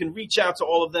 you can reach out to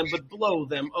all of them, but blow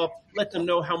them up. Let them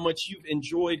know how much you've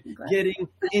enjoyed getting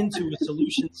into a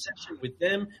solution session with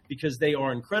them, because they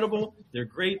are incredible, they're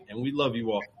great, and we love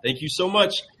you all. Thank you so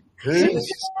much. guys, this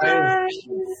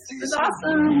is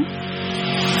awesome.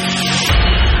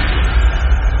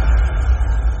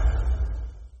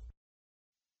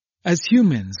 As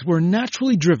humans, we're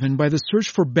naturally driven by the search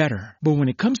for better. But when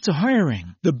it comes to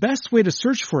hiring, the best way to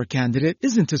search for a candidate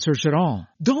isn't to search at all.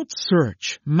 Don't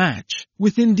search, match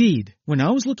with Indeed. When I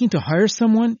was looking to hire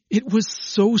someone, it was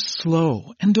so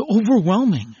slow and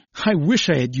overwhelming. I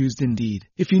wish I had used Indeed.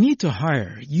 If you need to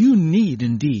hire, you need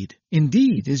Indeed.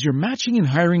 Indeed is your matching and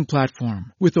hiring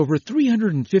platform with over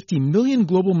 350 million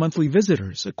global monthly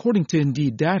visitors, according to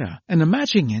Indeed data, and a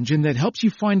matching engine that helps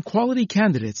you find quality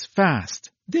candidates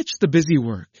fast. Ditch the busy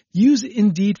work. Use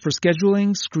Indeed for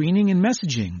scheduling, screening, and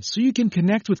messaging so you can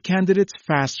connect with candidates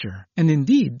faster. And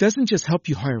Indeed doesn't just help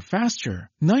you hire faster.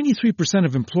 93%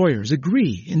 of employers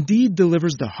agree Indeed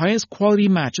delivers the highest quality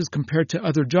matches compared to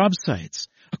other job sites,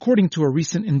 according to a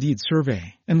recent Indeed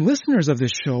survey. And listeners of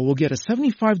this show will get a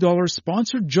 $75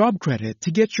 sponsored job credit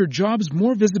to get your jobs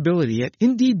more visibility at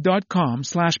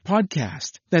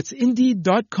Indeed.com/podcast. That's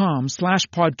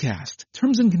Indeed.com/podcast.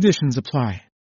 Terms and conditions apply.